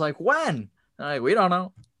 and I was like, when? They're like, we don't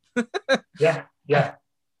know. Yeah, yeah.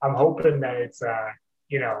 I'm hoping that it's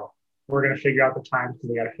we're gonna figure out the time because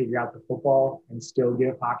we got to figure out the football and still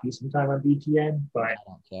give hockey some time on BTN. But I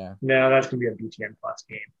don't care. no, that's gonna be a BTN plus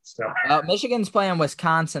game. So Michigan's playing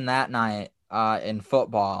Wisconsin that night in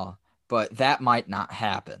football, but that might not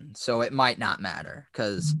happen. So it might not matter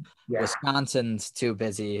because yeah, Wisconsin's too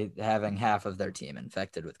busy having half of their team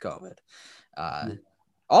infected with COVID.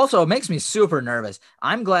 Also, it makes me super nervous.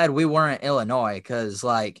 I'm glad we weren't Illinois because,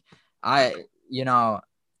 like, I, you know,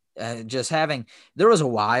 just having there was a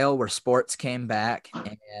while where sports came back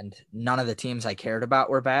and none of the teams I cared about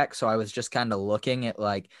were back. So I was just kind of looking at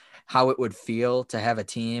like how it would feel to have a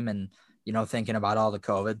team and, thinking about all the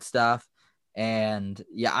COVID stuff. And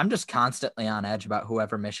yeah, I'm just constantly on edge about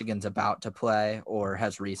whoever Michigan's about to play or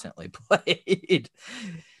has recently played.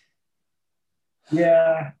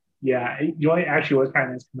 yeah, yeah. You know, it actually was kind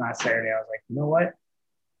of nice last Saturday. I was like, you know what?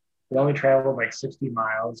 We only traveled like 60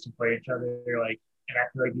 miles to play each other. Like, and I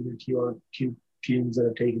feel like either two teams that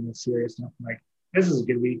have taken this serious enough. I'm like, this is a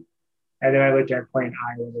good week. And then I looked at playing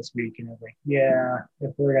Iowa this week, and I was like, yeah,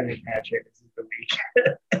 if we're gonna catch it, this is the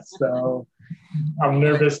week. So I'm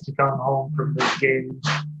nervous to come home from this game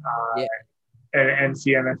Yeah. and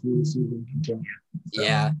see MSU season continue. So.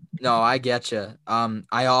 Yeah, no, I get you.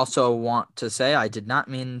 I also want to say I did not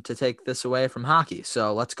mean to take this away from hockey.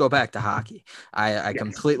 So let's go back to hockey. I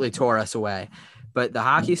completely tore us away. But the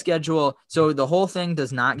hockey schedule, so the whole thing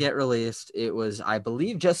does not get released. It was, I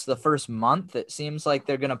believe, just the first month. It seems like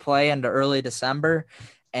they're going to play into early December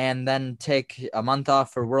and then take a month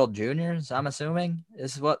off for World Juniors, I'm assuming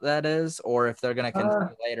is what that is. Or if they're going to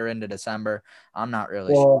continue later into December, I'm not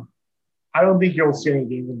really sure. I don't think you'll see any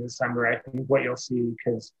games in December. I think what you'll see,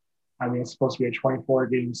 because it's supposed to be a 24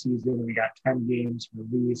 game season, and we got 10 games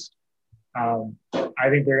released. I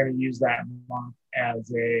think they're going to use that month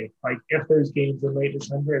as if there's games in late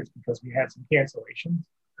December, it's because we had some cancellations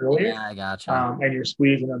earlier. Yeah, I gotcha. And you're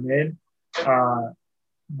squeezing them in.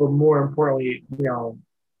 But more importantly,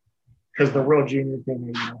 because the World Junior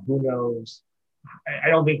thing, who knows? I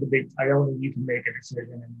don't think you can make a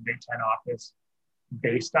decision in the Big Ten office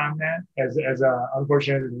based on that. As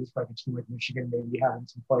unfortunate as it is for a team like Michigan, maybe having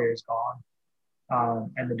some players gone,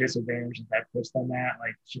 and the disadvantage that puts them at,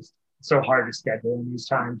 it's just so hard to schedule in these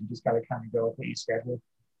times. You just got to kind of go with what you schedule.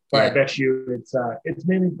 But yeah. I bet you it's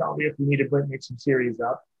mainly probably if we need to make some series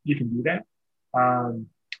up, you can do that. And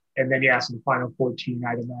then some Final 14,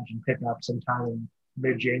 I'd imagine pick up sometime in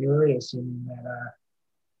mid-January, assuming that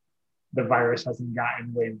the virus hasn't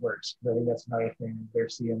gotten way worse. I think that's another thing. They're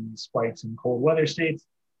seeing spikes in cold weather states,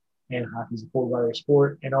 and hockey's a cold weather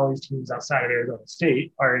sport. And all these teams outside of Arizona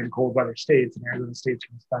State are in cold weather states, and Arizona State's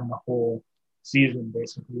going to spend the whole season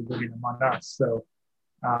basically living among us. So,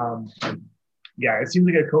 it seems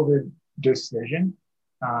like a COVID decision,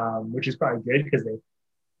 which is probably good because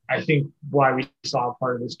I think why we saw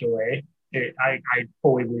part of this delay, I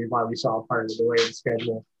fully believe why we saw part of the delay in the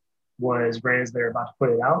schedule was right as they're about to put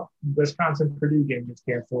it out. Wisconsin-Purdue game gets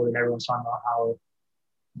canceled, and everyone's talking about how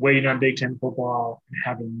waiting on Big Ten football and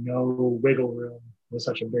having no wiggle room was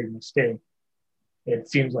such a big mistake. It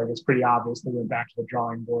seems like it's pretty obvious they went back to the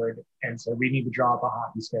drawing board, and so we need to draw up a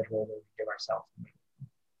hockey schedule that we give ourselves.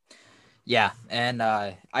 Yeah, and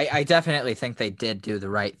I definitely think they did do the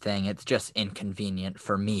right thing. It's just inconvenient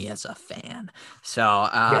for me as a fan. So,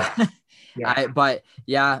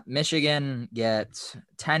 Michigan gets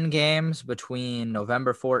 10 games between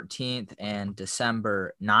November 14th and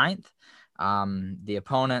December 9th.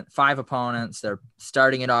 Five opponents, they're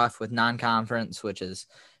starting it off with non-conference, which is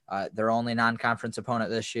their only non-conference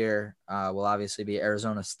opponent this year will obviously be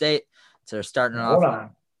Arizona State. So they're starting off. Hold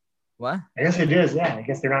on. What? I guess it is. Yeah, I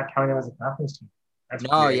guess they're not counting them as a conference team. That's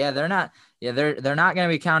weird. Yeah, they're not. Yeah, they're not going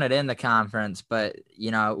to be counted in the conference, but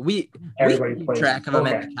we keep track of them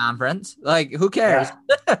in the conference. Like, who cares?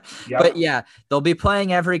 Yeah. Yep. But yeah, they'll be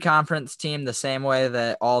playing every conference team the same way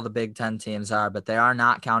that all the Big Ten teams are, but they are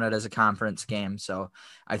not counted as a conference game. So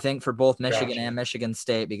I think for both Michigan and Michigan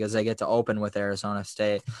State, because they get to open with Arizona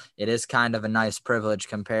State, it is kind of a nice privilege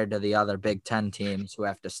compared to the other Big Ten teams who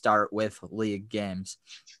have to start with league games.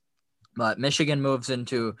 But Michigan moves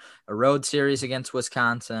into a road series against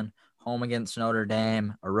Wisconsin, home against Notre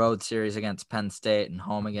Dame, a road series against Penn State, and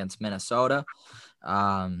home against Minnesota.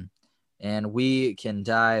 And we can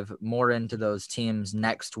dive more into those teams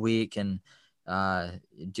next week and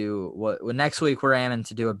next week we're aiming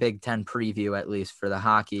to do a Big Ten preview, at least for the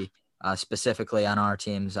hockey, specifically on our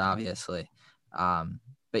teams, obviously.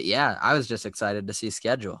 But yeah, I was just excited to see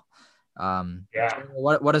schedule. Yeah.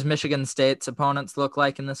 What does Michigan State's opponents look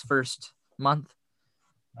like in this first month?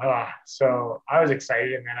 So I was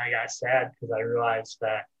excited, and then I got sad because I realized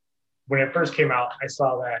that when it first came out, I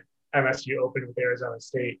saw that MSU opened with Arizona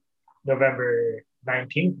State November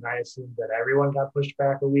 19th, and I assumed that everyone got pushed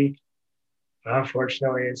back a week. But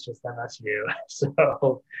unfortunately, it's just MSU.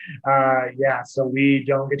 So we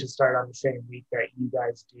don't get to start on the same week that you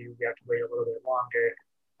guys do. We have to wait a little bit longer.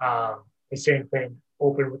 The same thing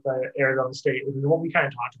open with the Arizona State, which is what we kind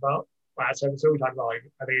of talked about last episode. We talked about like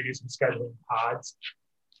I think you do some scheduling pods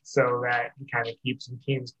so that you kind of keep some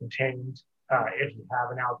teams contained if you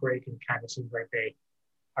have an outbreak. And it kind of seems like they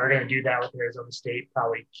are going to do that with Arizona State,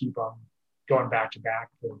 probably keep them going back to back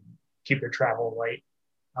and keep their travel light.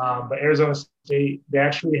 But Arizona State, they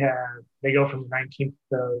go from the 19th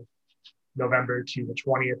of November to the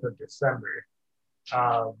 20th of December.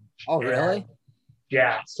 Oh, really?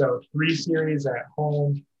 Yeah. So 3 series at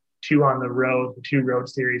home, 2 on the road. The 2 road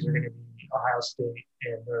series are going to be Ohio State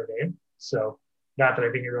and Notre Dame. So not that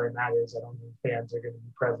I think it really matters. I don't think fans are going to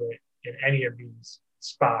be present in any of these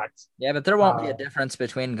spots. Yeah, but there won't be a difference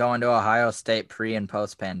between going to Ohio State pre and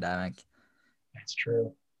post pandemic. That's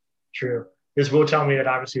true. True. This will tell me that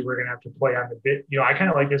obviously we're going to have to play on the bit. I kind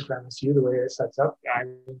of like this for MSU, the way it sets up.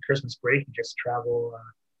 Christmas break, you just travel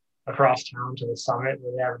across town to the summit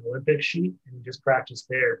where they have an Olympic sheet and you just practice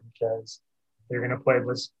there because they're going to play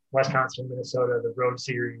Wisconsin, Minnesota, the road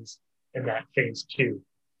series in that phase 2.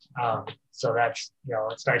 So that's,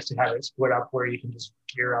 it's nice to have it split up where you can just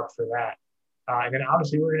gear up for that. And then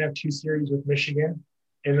obviously we're going to have 2 series with Michigan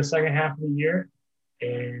in the second half of the year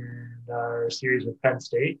and our series with Penn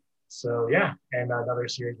State. So yeah, and another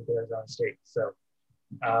series with Arizona State. So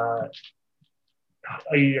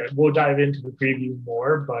we'll dive into the preview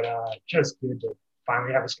more, but just good to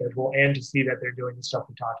finally have a schedule and to see that they're doing the stuff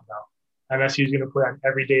we talked about. MSU is going to play on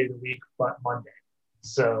every day of the week but Monday.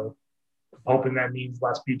 So hoping that means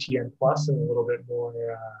less BTN plus and a little bit more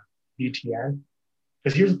BTN.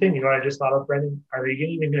 Because here's the thing, what I just thought of, Brendan? Are they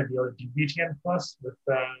even going to be able to do BTN plus with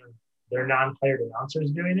their non-player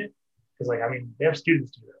announcers doing it? Because they have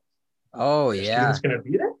students do it. Oh, yeah. Students going to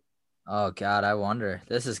be there? Oh, God, I wonder.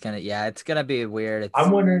 This is going to, it's going to be weird.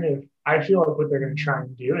 I'm wondering if, I feel like what they're going to try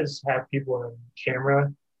and do is have people on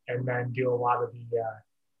camera and then do a lot of the,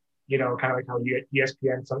 kind of like how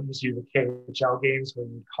ESPN sometimes do the KHL games where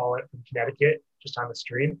you call it from Connecticut just on the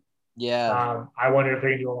stream. Yeah. I wonder if they're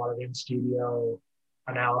going to do a lot of in-studio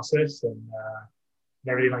analysis and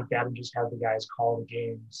everything like that and just have the guys call the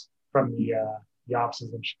games from the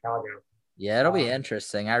offices in Chicago. Yeah, it'll be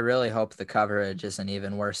interesting. I really hope the coverage isn't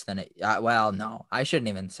even worse than it. Well, no, I shouldn't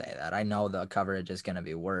even say that. I know the coverage is going to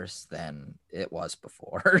be worse than it was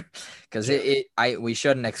before, because we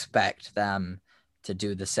shouldn't expect them to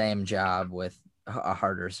do the same job with a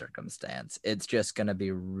harder circumstance. It's just going to be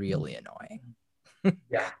really annoying.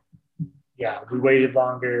 Yeah, we waited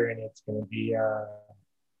longer, and it's going to be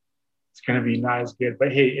not as good.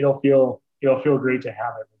 But hey, it'll feel great to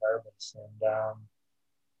have it regardless, and.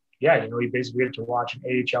 We basically get to watch an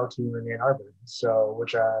AHL team in Ann Arbor. So,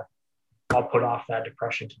 which I'll put off that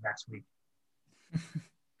depression to next week.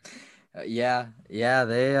 They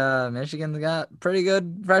Michigan's got pretty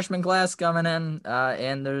good freshman class coming in,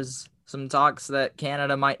 and there's some talks that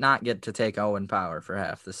Canada might not get to take Owen Power for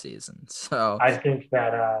half the season. So I think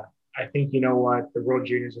that you know what, the World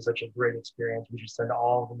Juniors is such a great experience. We should send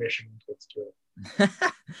all the Michigan kids to it.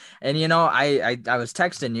 And I was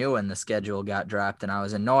texting you when the schedule got dropped, and I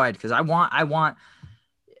was annoyed because I'm gonna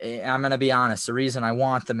be honest, the reason I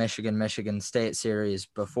want the Michigan State series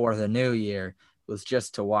before the new year was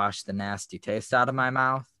just to wash the nasty taste out of my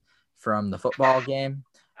mouth from the football game.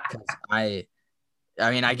 Because I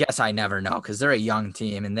guess I never know, because they're a young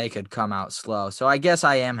team and they could come out slow. So I guess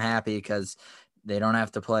I am happy because they don't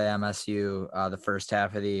have to play MSU the first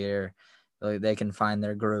half of the year. They can find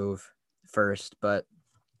their groove first. But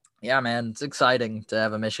yeah, man, it's exciting to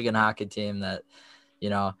have a Michigan hockey team that,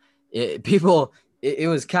 it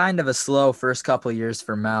was kind of a slow first couple of years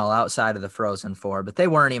for Mel outside of the Frozen Four, but they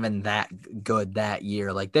weren't even that good that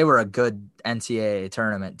year. Like, they were a good NCAA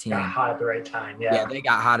tournament team. Got hot at the right time. Yeah, they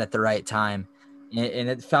got hot at the right time. And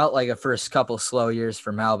it felt like a first couple slow years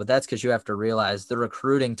for Mel, but that's because you have to realize the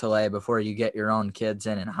recruiting delay before you get your own kids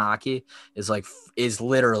in hockey is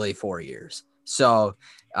literally 4 years. So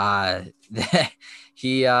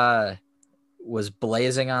he was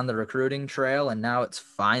blazing on the recruiting trail, and now it's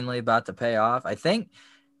finally about to pay off. I think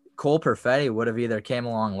Cole Perfetti would have either came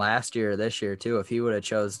along last year or this year too if he would have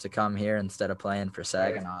chose to come here instead of playing for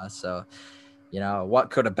Saginaw. So,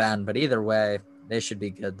 what could have been, but either way, they should be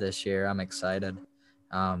good this year. I'm excited.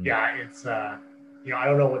 Yeah, it's I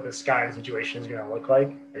don't know what the scouting situation is going to look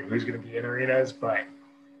like or who's going to be in arenas, but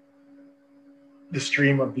the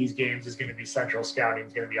stream of these games is going to be central scouting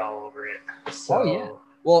is going to be all over it. Oh yeah. So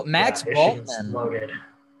Well, yeah, Michigan's loaded.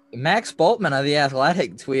 Max Boltman of The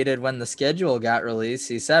Athletic tweeted when the schedule got released.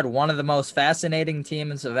 He said one of the most fascinating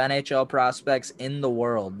teams of NHL prospects in the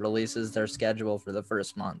world releases their schedule for the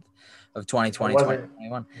first month of 2020,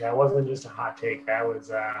 2021. That wasn't just a hot take. That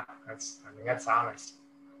was that's honest.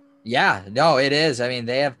 Yeah, no, it is. I mean,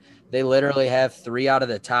 they literally have three out of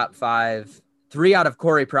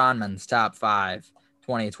Corey Pronman's top five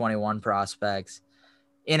 2021 prospects,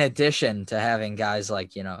 in addition to having guys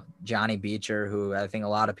like, Johnny Beecher, who I think a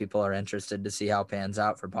lot of people are interested to see how pans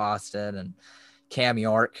out for Boston, and Cam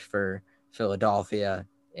York for Philadelphia.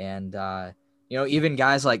 And, even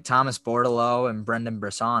guys like Thomas Bordelot and Brendan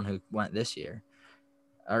Brisson, who went this year.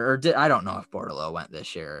 I don't know if Bordelot went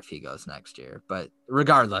this year or if he goes next year. But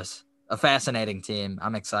regardless, a fascinating team.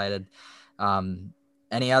 I'm excited.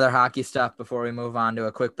 Any other hockey stuff before we move on to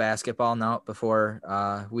a quick basketball note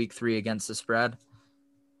before week 3 against the spread?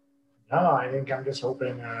 No, I think I'm just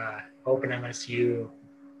hoping MSU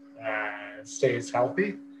stays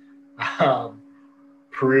healthy.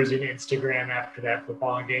 Perusing Instagram after that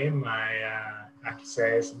football game, I have to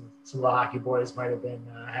say some of the hockey boys might have been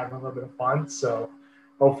having a little bit of fun. So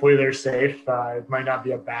hopefully they're safe. It might not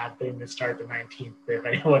be a bad thing to start the 19th. If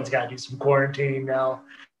anyone's got to do some quarantining now,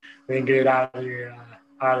 they can get it out of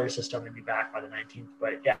their system and be back by the 19th.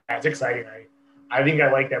 But yeah, it's exciting. I think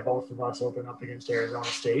I like that both of us open up against Arizona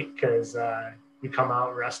State because you come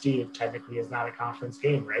out rusty. It technically is not a conference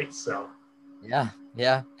game, right? So yeah.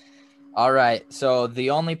 All right. So the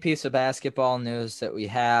only piece of basketball news that we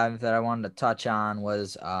have that I wanted to touch on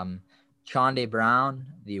was Chaundi Brown,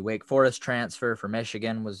 the Wake Forest transfer for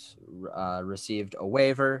Michigan, was received a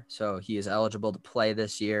waiver, so he is eligible to play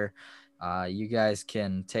this year. You guys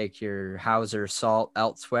can take your Hauser salt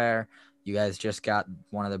elsewhere. You guys just got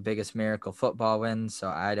one of the biggest miracle football wins, so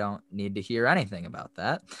I don't need to hear anything about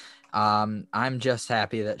that. I'm just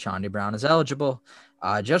happy that Chaundi Brown is eligible.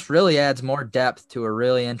 Just really adds more depth to a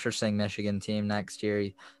really interesting Michigan team next year.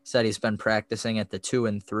 He said he's been practicing at the 2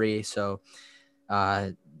 and 3, so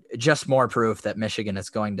just more proof that Michigan is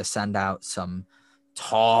going to send out some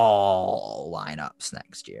tall lineups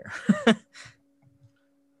next year.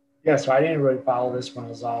 Yeah, so I didn't really follow this one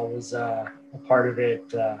as all was a part of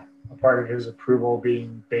it. A part of his approval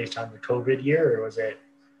being based on the COVID year, or was it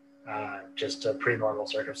just a pretty normal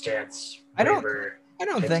circumstance? I don't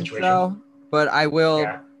think situation? So, but I will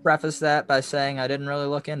preface that by saying I didn't really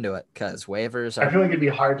look into it because waivers are. I feel like it'd be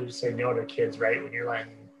hard to say no to kids, right? When you're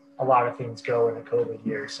letting a lot of things go in a COVID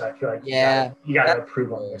year, so I feel like you got to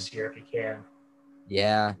approve on this year if you can.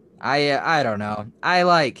 Yeah, I don't know.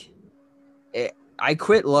 I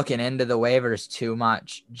quit looking into the waivers too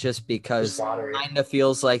much just because it kind of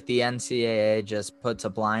feels like the NCAA just puts a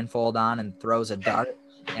blindfold on and throws a dart,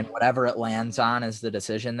 and whatever it lands on is the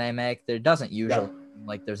decision they make. There doesn't usually seem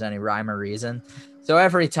like there's any rhyme or reason. So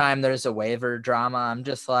every time there's a waiver drama, I'm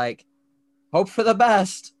just like, hope for the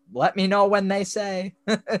best. Let me know when they say.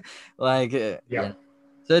 So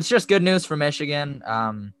it's just good news for Michigan.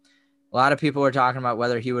 A lot of people were talking about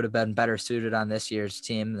whether he would have been better suited on this year's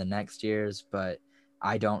team than next year's, but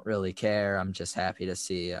I don't really care. I'm just happy to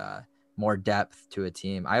see more depth to a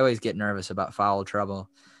team. I always get nervous about foul trouble.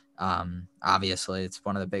 Obviously, it's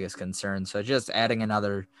one of the biggest concerns. So just adding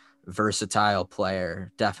another versatile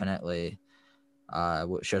player definitely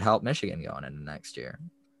should help Michigan going into next year.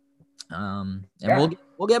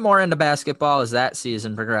 We'll get more into basketball as that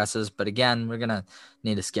season progresses. But again, we're going to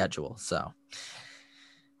need a schedule. So,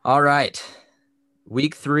 all right.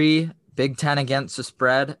 Week 3, Big Ten against the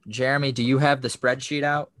spread. Jeremy, do you have the spreadsheet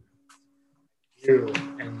out?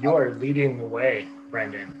 And you are leading the way,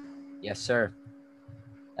 Brendan. Yes, sir.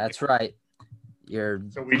 That's right.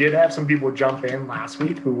 So we did have some people jump in last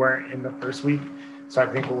week who weren't in the first week. So I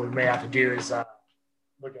think what we may have to do is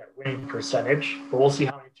look at winning percentage. But we'll see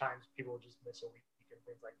how many times people just miss a week and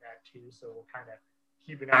things like that too. So we'll kind of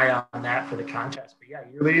keep an eye on that for the contest. But yeah,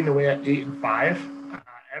 you're leading the way at 8-5.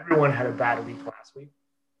 Everyone had a bad week last week.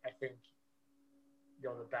 I think, the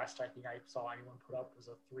best I think I saw anyone put up was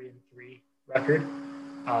a 3-3 record.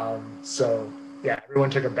 So yeah, everyone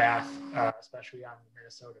took a bath, especially on the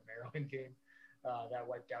Minnesota-Maryland game. That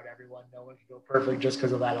wiped out everyone. No one could go perfect just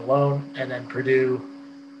because of that alone. And then Purdue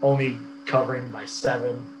only covering by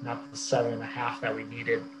 7, not the 7.5 that we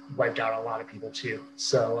needed, wiped out a lot of people too.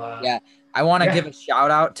 So I want to give a shout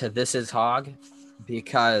out to This Is Hog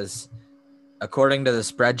because According to the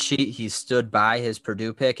spreadsheet, he stood by his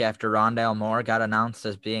Purdue pick after Rondale Moore got announced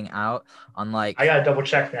as being out. I Unlike gotta double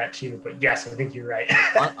check that too, but yes, I think you're right.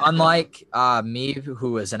 unlike me,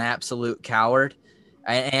 who is an absolute coward,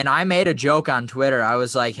 and I made a joke on Twitter. I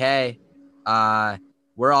was like, "Hey,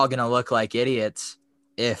 we're all gonna look like idiots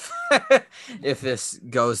if if this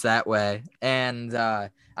goes that way." And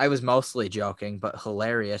I was mostly joking, but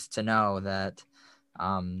hilarious to know that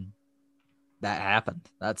that happened.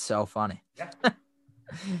 That's so funny. Yeah.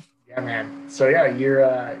 Yeah, man. So yeah,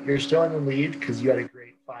 you're still in the lead because you had a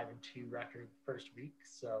great 5-2 record first week.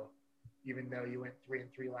 So even though you went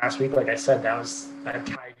 3-3 last week, like I said, that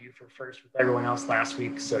tied you for first with everyone else last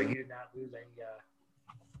week. So you did not lose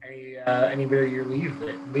any bit of your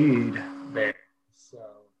lead there.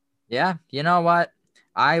 So Yeah, you know what?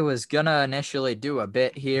 I was gonna initially do a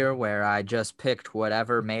bit here where I just picked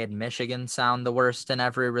whatever made Michigan sound the worst in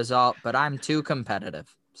every result, but I'm too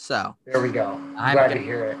competitive. So there we go. I'm I'm glad to gonna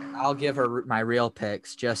hear it. I'll give her my real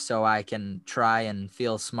picks just so I can try and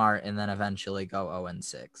feel smart and then eventually go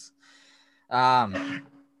 0-6.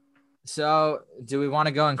 So do we want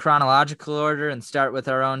to go in chronological order and start with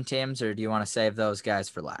our own teams, or do you want to save those guys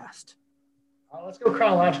for last? Let's go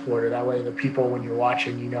chronological order. That way, the people when you're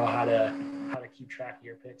watching, you know how to keep track of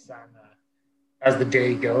your picks on as the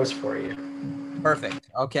day goes for you. Perfect.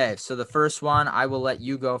 Okay, so the first one I will let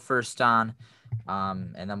you go first on,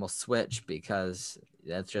 and then we'll switch because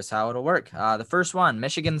that's just how it'll work. The first one,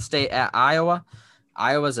 Michigan State at Iowa.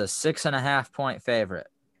 Iowa's a 6.5-point favorite.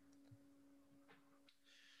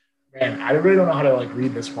 Man, I really don't know how to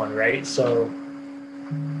read this one, right? So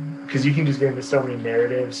because you can just get into so many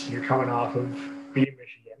narratives. You're coming off of beating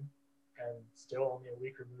Michigan and still only a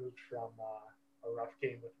week removed from a rough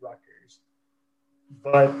game with Rutgers.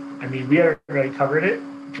 But I mean, we haven't really covered it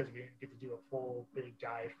because we didn't get to do a full big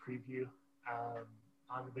dive preview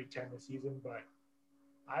on the Big Ten this season. But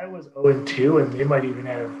Iowa's 0-2, and they might even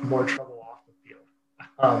have more trouble off the field.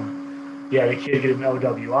 Yeah, the kid get an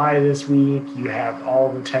OWI this week. You have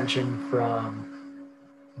all the tension from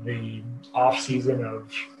the off season of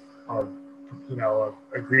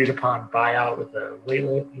agreed upon buyout with the weight,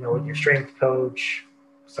 with your strength coach.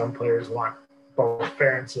 Some players want both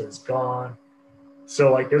appearances gone.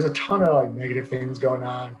 So there's a ton of negative things going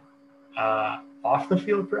on off the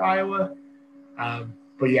field for Iowa.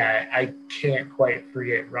 But yeah, I can't quite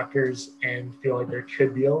forget Rutgers and feel like there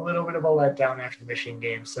could be a little bit of a letdown after the Michigan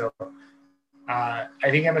game. So I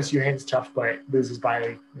think MSU hands tough, but loses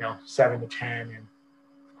by 7-10, and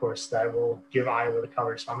of course that will give Iowa the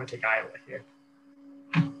cover. So I'm going to take Iowa here.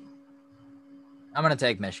 I'm going to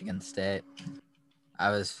take Michigan State.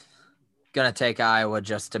 I was going to take Iowa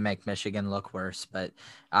just to make Michigan look worse, but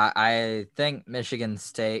I think Michigan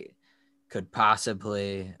State could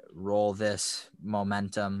possibly roll this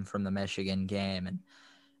momentum from the Michigan game. And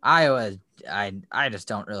Iowa, I just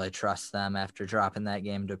don't really trust them after dropping that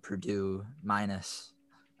game to Purdue minus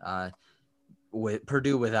with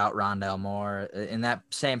Purdue without Rondale Moore. And that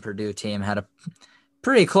same Purdue team had a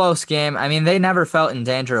pretty close game. I mean, they never felt in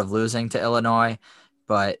danger of losing to Illinois,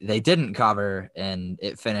 but they didn't cover, and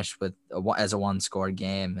it finished as a one-score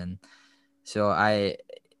game. And so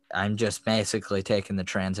I'm just basically taking the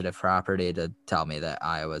transitive property to tell me that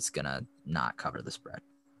Iowa's gonna not cover the spread.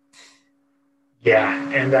 Yeah,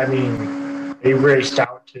 and I mean, they raced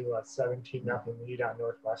out to a 17-0 lead on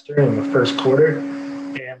Northwestern in the first quarter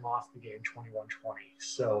and lost the game 21-20.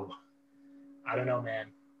 So I don't know, man.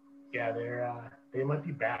 Yeah, they might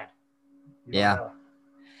be bad. Yeah.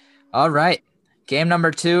 All right. Game number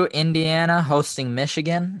 2, Indiana hosting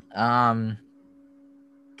Michigan.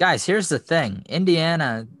 Guys, here's the thing.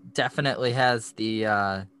 Indiana definitely has the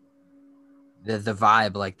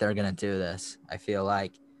vibe like they're gonna do this. I feel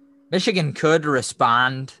like Michigan could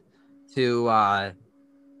respond to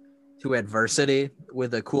adversity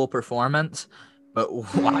with a cool performance, but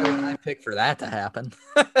why would I pick for that to happen?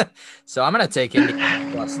 So I'm gonna take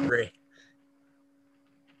Indiana +3.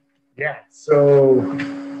 Yeah. So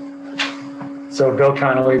Bill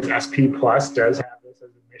Connolly's SP Plus does have this as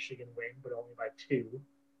a Michigan win, but only by 2.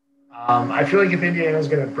 I feel like if Indiana is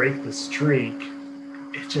going to break the streak,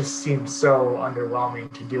 it just seems so underwhelming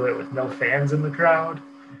to do it with no fans in the crowd.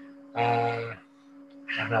 I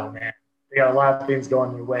don't know, man. They got a lot of things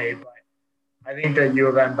going their way, but I think that U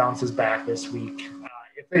of M bounces back this week.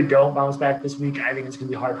 If they don't bounce back this week, I think it's going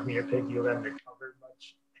to be hard for me to pick U of M to cover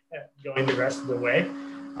much going the rest of the way.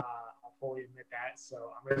 I'll fully admit that.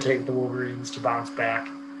 So I'm going to take the Wolverines to bounce back.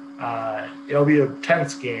 It'll be a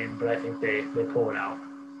tense game, but I think they pull it out.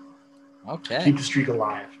 Okay. Keep the streak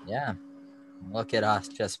alive. Yeah. Look at us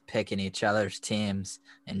just picking each other's teams,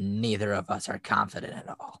 and neither of us are confident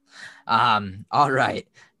at all. All right.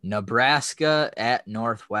 Nebraska at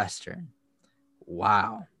Northwestern.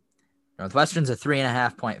 Wow. Northwestern's a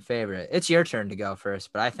 3.5-point favorite. It's your turn to go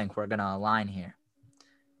first, but I think we're going to align here.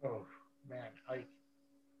 Oh, man. I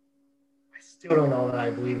still don't know that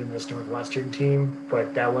I believe in this Northwestern team,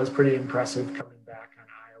 but that was pretty impressive coming back on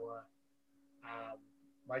Iowa.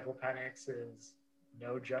 Michael Penix is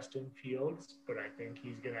no Justin Fields, but I think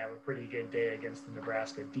he's going to have a pretty good day against the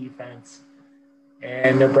Nebraska defense.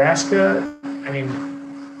 And Nebraska, I mean,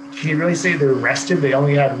 can you really say they're rested? They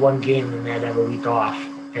only had one game and they had to have a week off.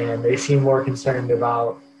 And they seem more concerned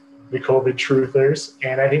about the COVID truthers.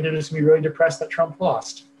 And I think they're just going to be really depressed that Trump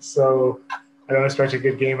lost. So I don't expect a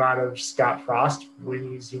good game out of Scott Frost when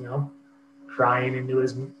he's, crying into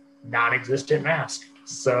his non-existent mask.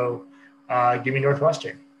 So give me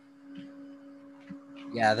Northwestern.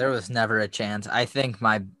 Yeah, there was never a chance. I think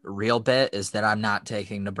my real bet is that I'm not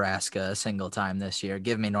taking Nebraska a single time this year.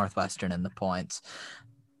 Give me Northwestern in the points.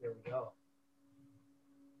 There we go.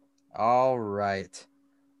 All right.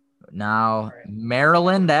 Now,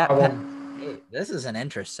 Maryland at Penn State. This is an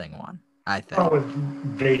interesting one, I think. With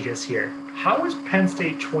Vegas here. How is Penn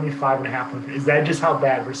State 25.5? Is that just how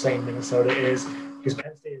bad we're saying Minnesota is? Because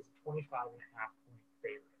Penn State is 25.5-point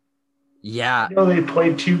favorite. Yeah. I know they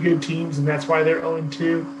played two good teams, and that's why they're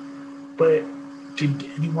 0-2. But did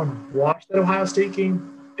anyone watch that Ohio State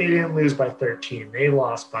game? They didn't lose by 13. They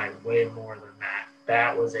lost by way more than that.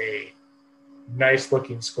 That was a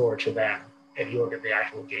nice-looking score to them if you look at the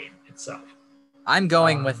actual game itself. I'm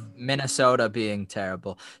going with Minnesota being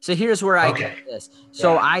terrible. So here's where I get this.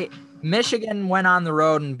 So Michigan went on the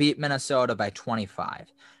road and beat Minnesota by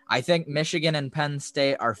 25. I think Michigan and Penn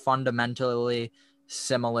State are fundamentally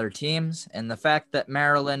similar teams. And the fact that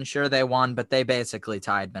Maryland, sure, they won, but they basically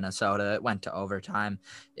tied Minnesota. It went to overtime.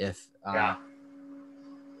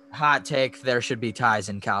 Hot take, there should be ties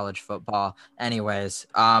in college football. Anyways,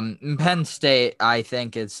 Penn State, I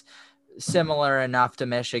think, is similar enough to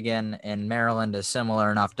Michigan, and Maryland is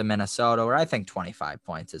similar enough to Minnesota, where I think 25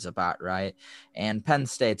 points is about right. And Penn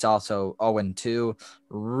State's also 0-2,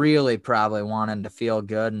 really probably wanting to feel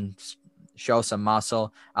good and show some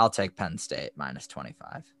muscle. I'll take Penn State minus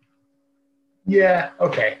 25. Yeah,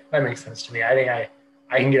 okay. That makes sense to me. I think I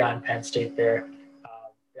can get on Penn State there.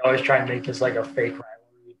 They always try and make this like a fake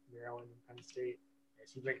rivalry, Maryland and Penn State. It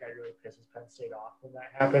seems like that really pisses Penn State off when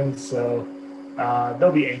that happens. So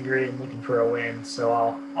they'll be angry and looking for a win. So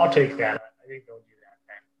I'll take that. I think they'll do that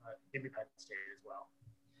then. Maybe Penn State as well.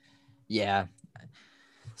 Yeah.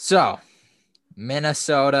 So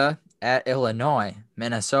Minnesota at Illinois.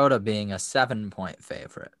 Minnesota being a 7-point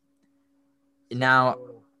favorite. Now,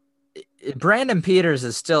 Brandon Peters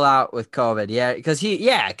is still out with COVID. Yeah, because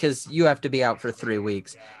you have to be out for 3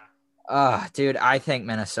 weeks. Dude, I think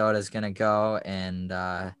Minnesota's going to go, and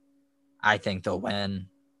I think they'll win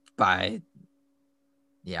by,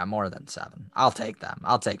 more than 7. I'll take them.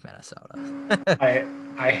 I'll take Minnesota.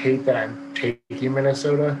 I hate that I'm taking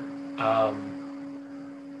Minnesota,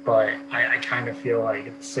 but I kind of feel like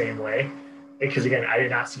it's the same way. Because, again, I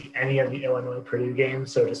did not see any of the Illinois-Purdue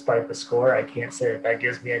games, so despite the score, I can't say that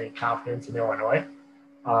gives me any confidence in Illinois.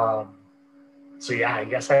 I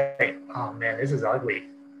guess oh, man, this is ugly.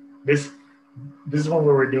 This is one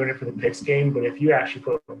where we're doing it for the picks game, but if you actually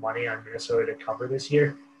put money on Minnesota to cover this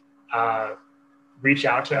year, reach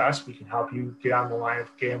out to us. We can help you get on the line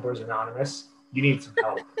of Gamblers Anonymous. You need some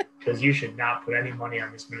help because you should not put any money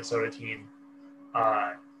on this Minnesota team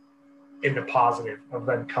in the positive of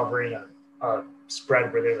them covering a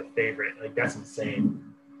spread where they're the favorite. Like, that's insane.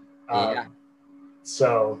 I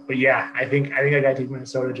think I got to take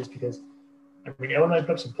Minnesota just because, Illinois put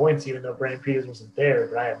up some points even though Brandon Peters wasn't there,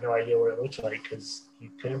 but I have no idea what it looks like because you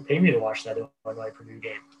couldn't pay me to watch that Illinois-Purdue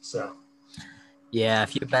game. So, yeah,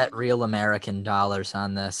 if you bet real American dollars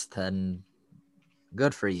on this, then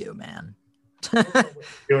good for you, man. What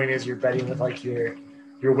you're doing is you're betting with like your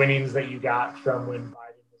winnings that you got from when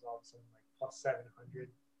Biden was all of a sudden like plus 700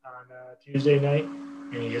 on Tuesday night,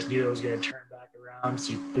 and you just knew it was going to turn back around,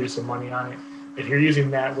 so you threw some money on it. If you're using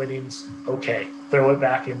that winnings, okay, throw it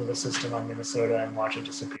back into the system on Minnesota and watch it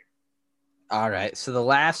disappear. All right, so the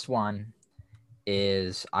last one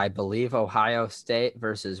is, I believe, Ohio State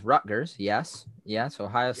versus Rutgers. Yes,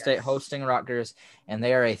 Ohio State hosting Rutgers, and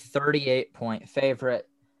they are a 38-point favorite.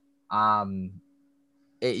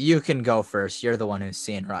 You can go first. You're the one who's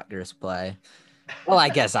seen Rutgers play. Well, I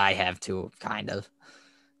guess I have too, kind of.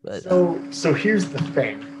 But, so here's the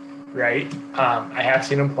thing, right? I have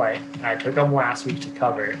seen them play. I took them last week to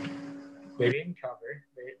cover. They didn't cover.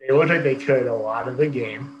 They looked like they could a lot of the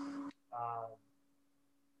game.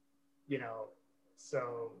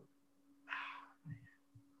 So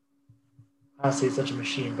honestly, it's such a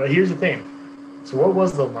machine. But here's the thing. So what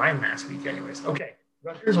was the line last week, anyways? Okay,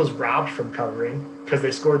 Rutgers was robbed from covering because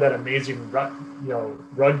they scored that amazing,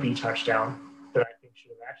 rugby touchdown that I think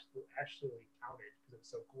should have actually counted because it was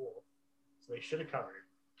so cool. So they should have covered.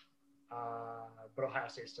 But Ohio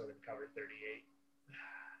State still didn't cover 38.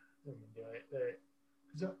 They didn't do it.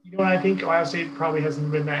 You know what? I think Ohio State probably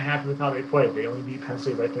hasn't been that happy with how they played. They only beat Penn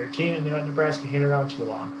State by 13, and they let Nebraska hang around too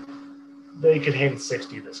long. They could hang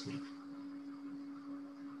 60 this week.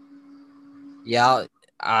 Yeah,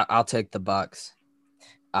 I'll take the Bucks.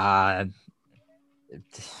 I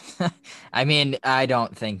mean, I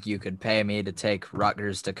don't think you could pay me to take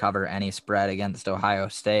Rutgers to cover any spread against Ohio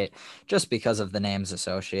State just because of the names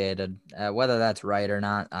associated. Whether that's right or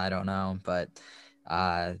not, I don't know, but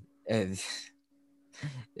it,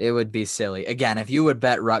 it would be silly. Again, if you would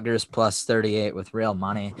bet Rutgers plus 38 with real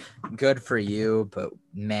money, good for you, but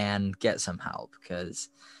man, get some help because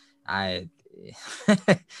I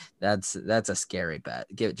that's a scary bet.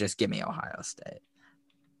 Just give me Ohio State.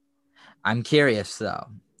 I'm curious though.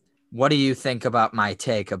 What do you think about my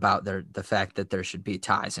take about the fact that there should be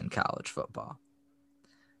ties in college football?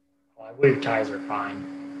 Well, I believe ties are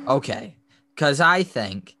fine. Okay, because I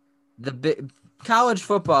think college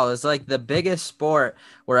football is like the biggest sport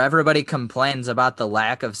where everybody complains about the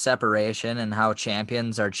lack of separation and how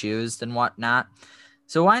champions are chosen and whatnot.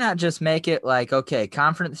 So why not just make it like, okay,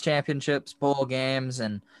 conference championships, bowl games,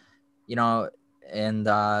 and you know, and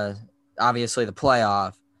obviously the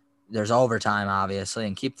playoff. There's overtime, obviously,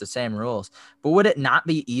 and keep the same rules. But would it not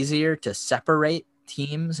be easier to separate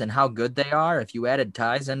teams and how good they are if you added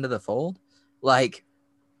ties into the fold? Like,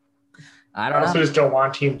 I I don't also know. just don't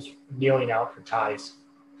want teams kneeling out for ties.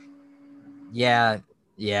 Yeah,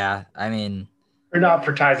 yeah. I mean, Or not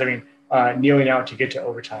for ties, I mean, kneeling out to get to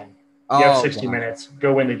overtime. You have oh, 60 minutes.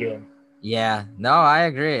 Go win the game. yeah. No, I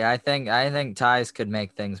agree. I think ties could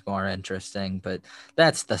make things more interesting, but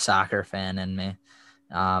that's the soccer fan in me.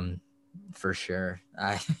 Um, for sure.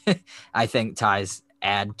 I think ties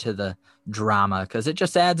add to the drama because it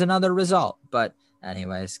just adds another result. But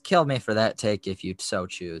anyways, kill me for that take if you so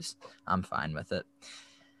choose. I'm fine with it.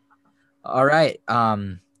 All right.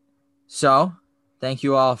 So thank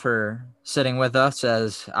you all for sitting with us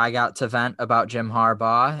as I got to vent about Jim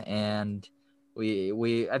Harbaugh, and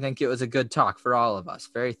we I think it was a good talk for all of us.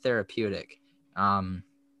 Very therapeutic.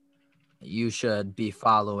 You should be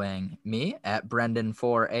following me at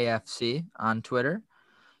Brendan4AFC on Twitter.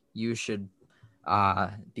 You should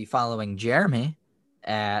be following Jeremy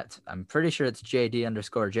at, I'm pretty sure it's JD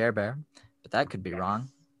underscore Jerbear, but that could be wrong.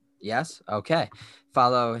 Yes? Okay.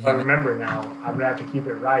 Follow But him. remember now, I'm going to have to keep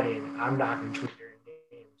it writing. I'm not going to tweet their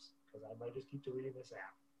names because I might just keep deleting this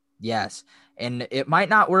app. Yes. And it might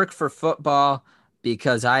not work for football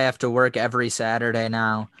because I have to work every Saturday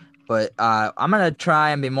now. But I'm going to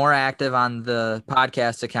try and be more active on the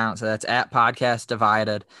podcast account. So that's at Podcast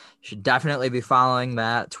Divided. You should definitely be following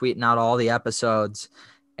that, tweeting out all the episodes.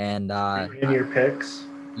 And In your picks.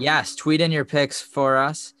 yes, tweet in your picks for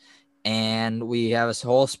us. And we have a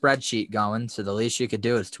whole spreadsheet going. So the least you could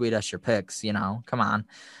do is tweet us your picks, come on.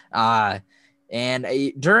 And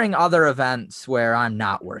during other events where I'm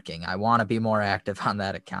not working, I want to be more active on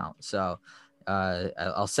that account. So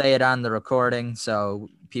I'll say it on the recording so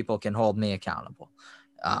people can hold me accountable.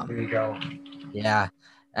 There you go. Yeah.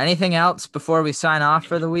 Anything else before we sign off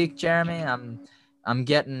for the week, Jeremy? I'm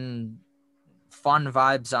getting fun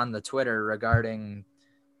vibes on the Twitter regarding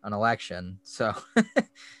an election. So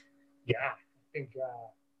Yeah, I think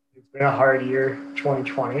it's been a hard year,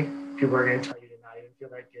 2020. People are going to tell you to not even feel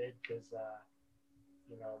that good because,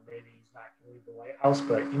 maybe he's not going to leave the White House.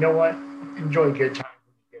 But you know what? Enjoy good times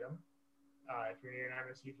when you get them. If you're an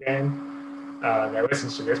MSU fan that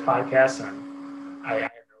listens to this podcast, and I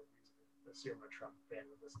have no reason to assume a Trump fan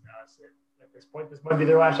would listen to us at this point. This might be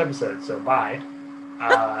their last episode, so bye.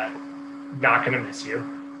 Not going to miss you.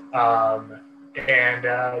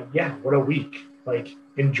 Yeah, what a week. Like,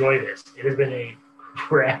 enjoy this. It has been a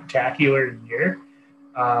spectacular year.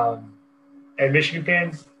 And Michigan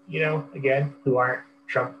fans, again, who aren't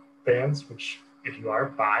Trump fans, which if you are,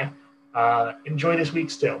 bye. Enjoy this week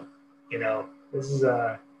still. This is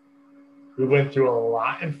we went through a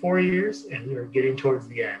lot in 4 years, and we are getting towards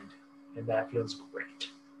the end, and that feels great.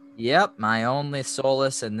 Yep, my only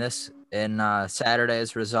solace in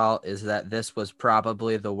Saturday's result is that this was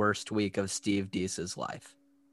probably the worst week of Steve Deese's life.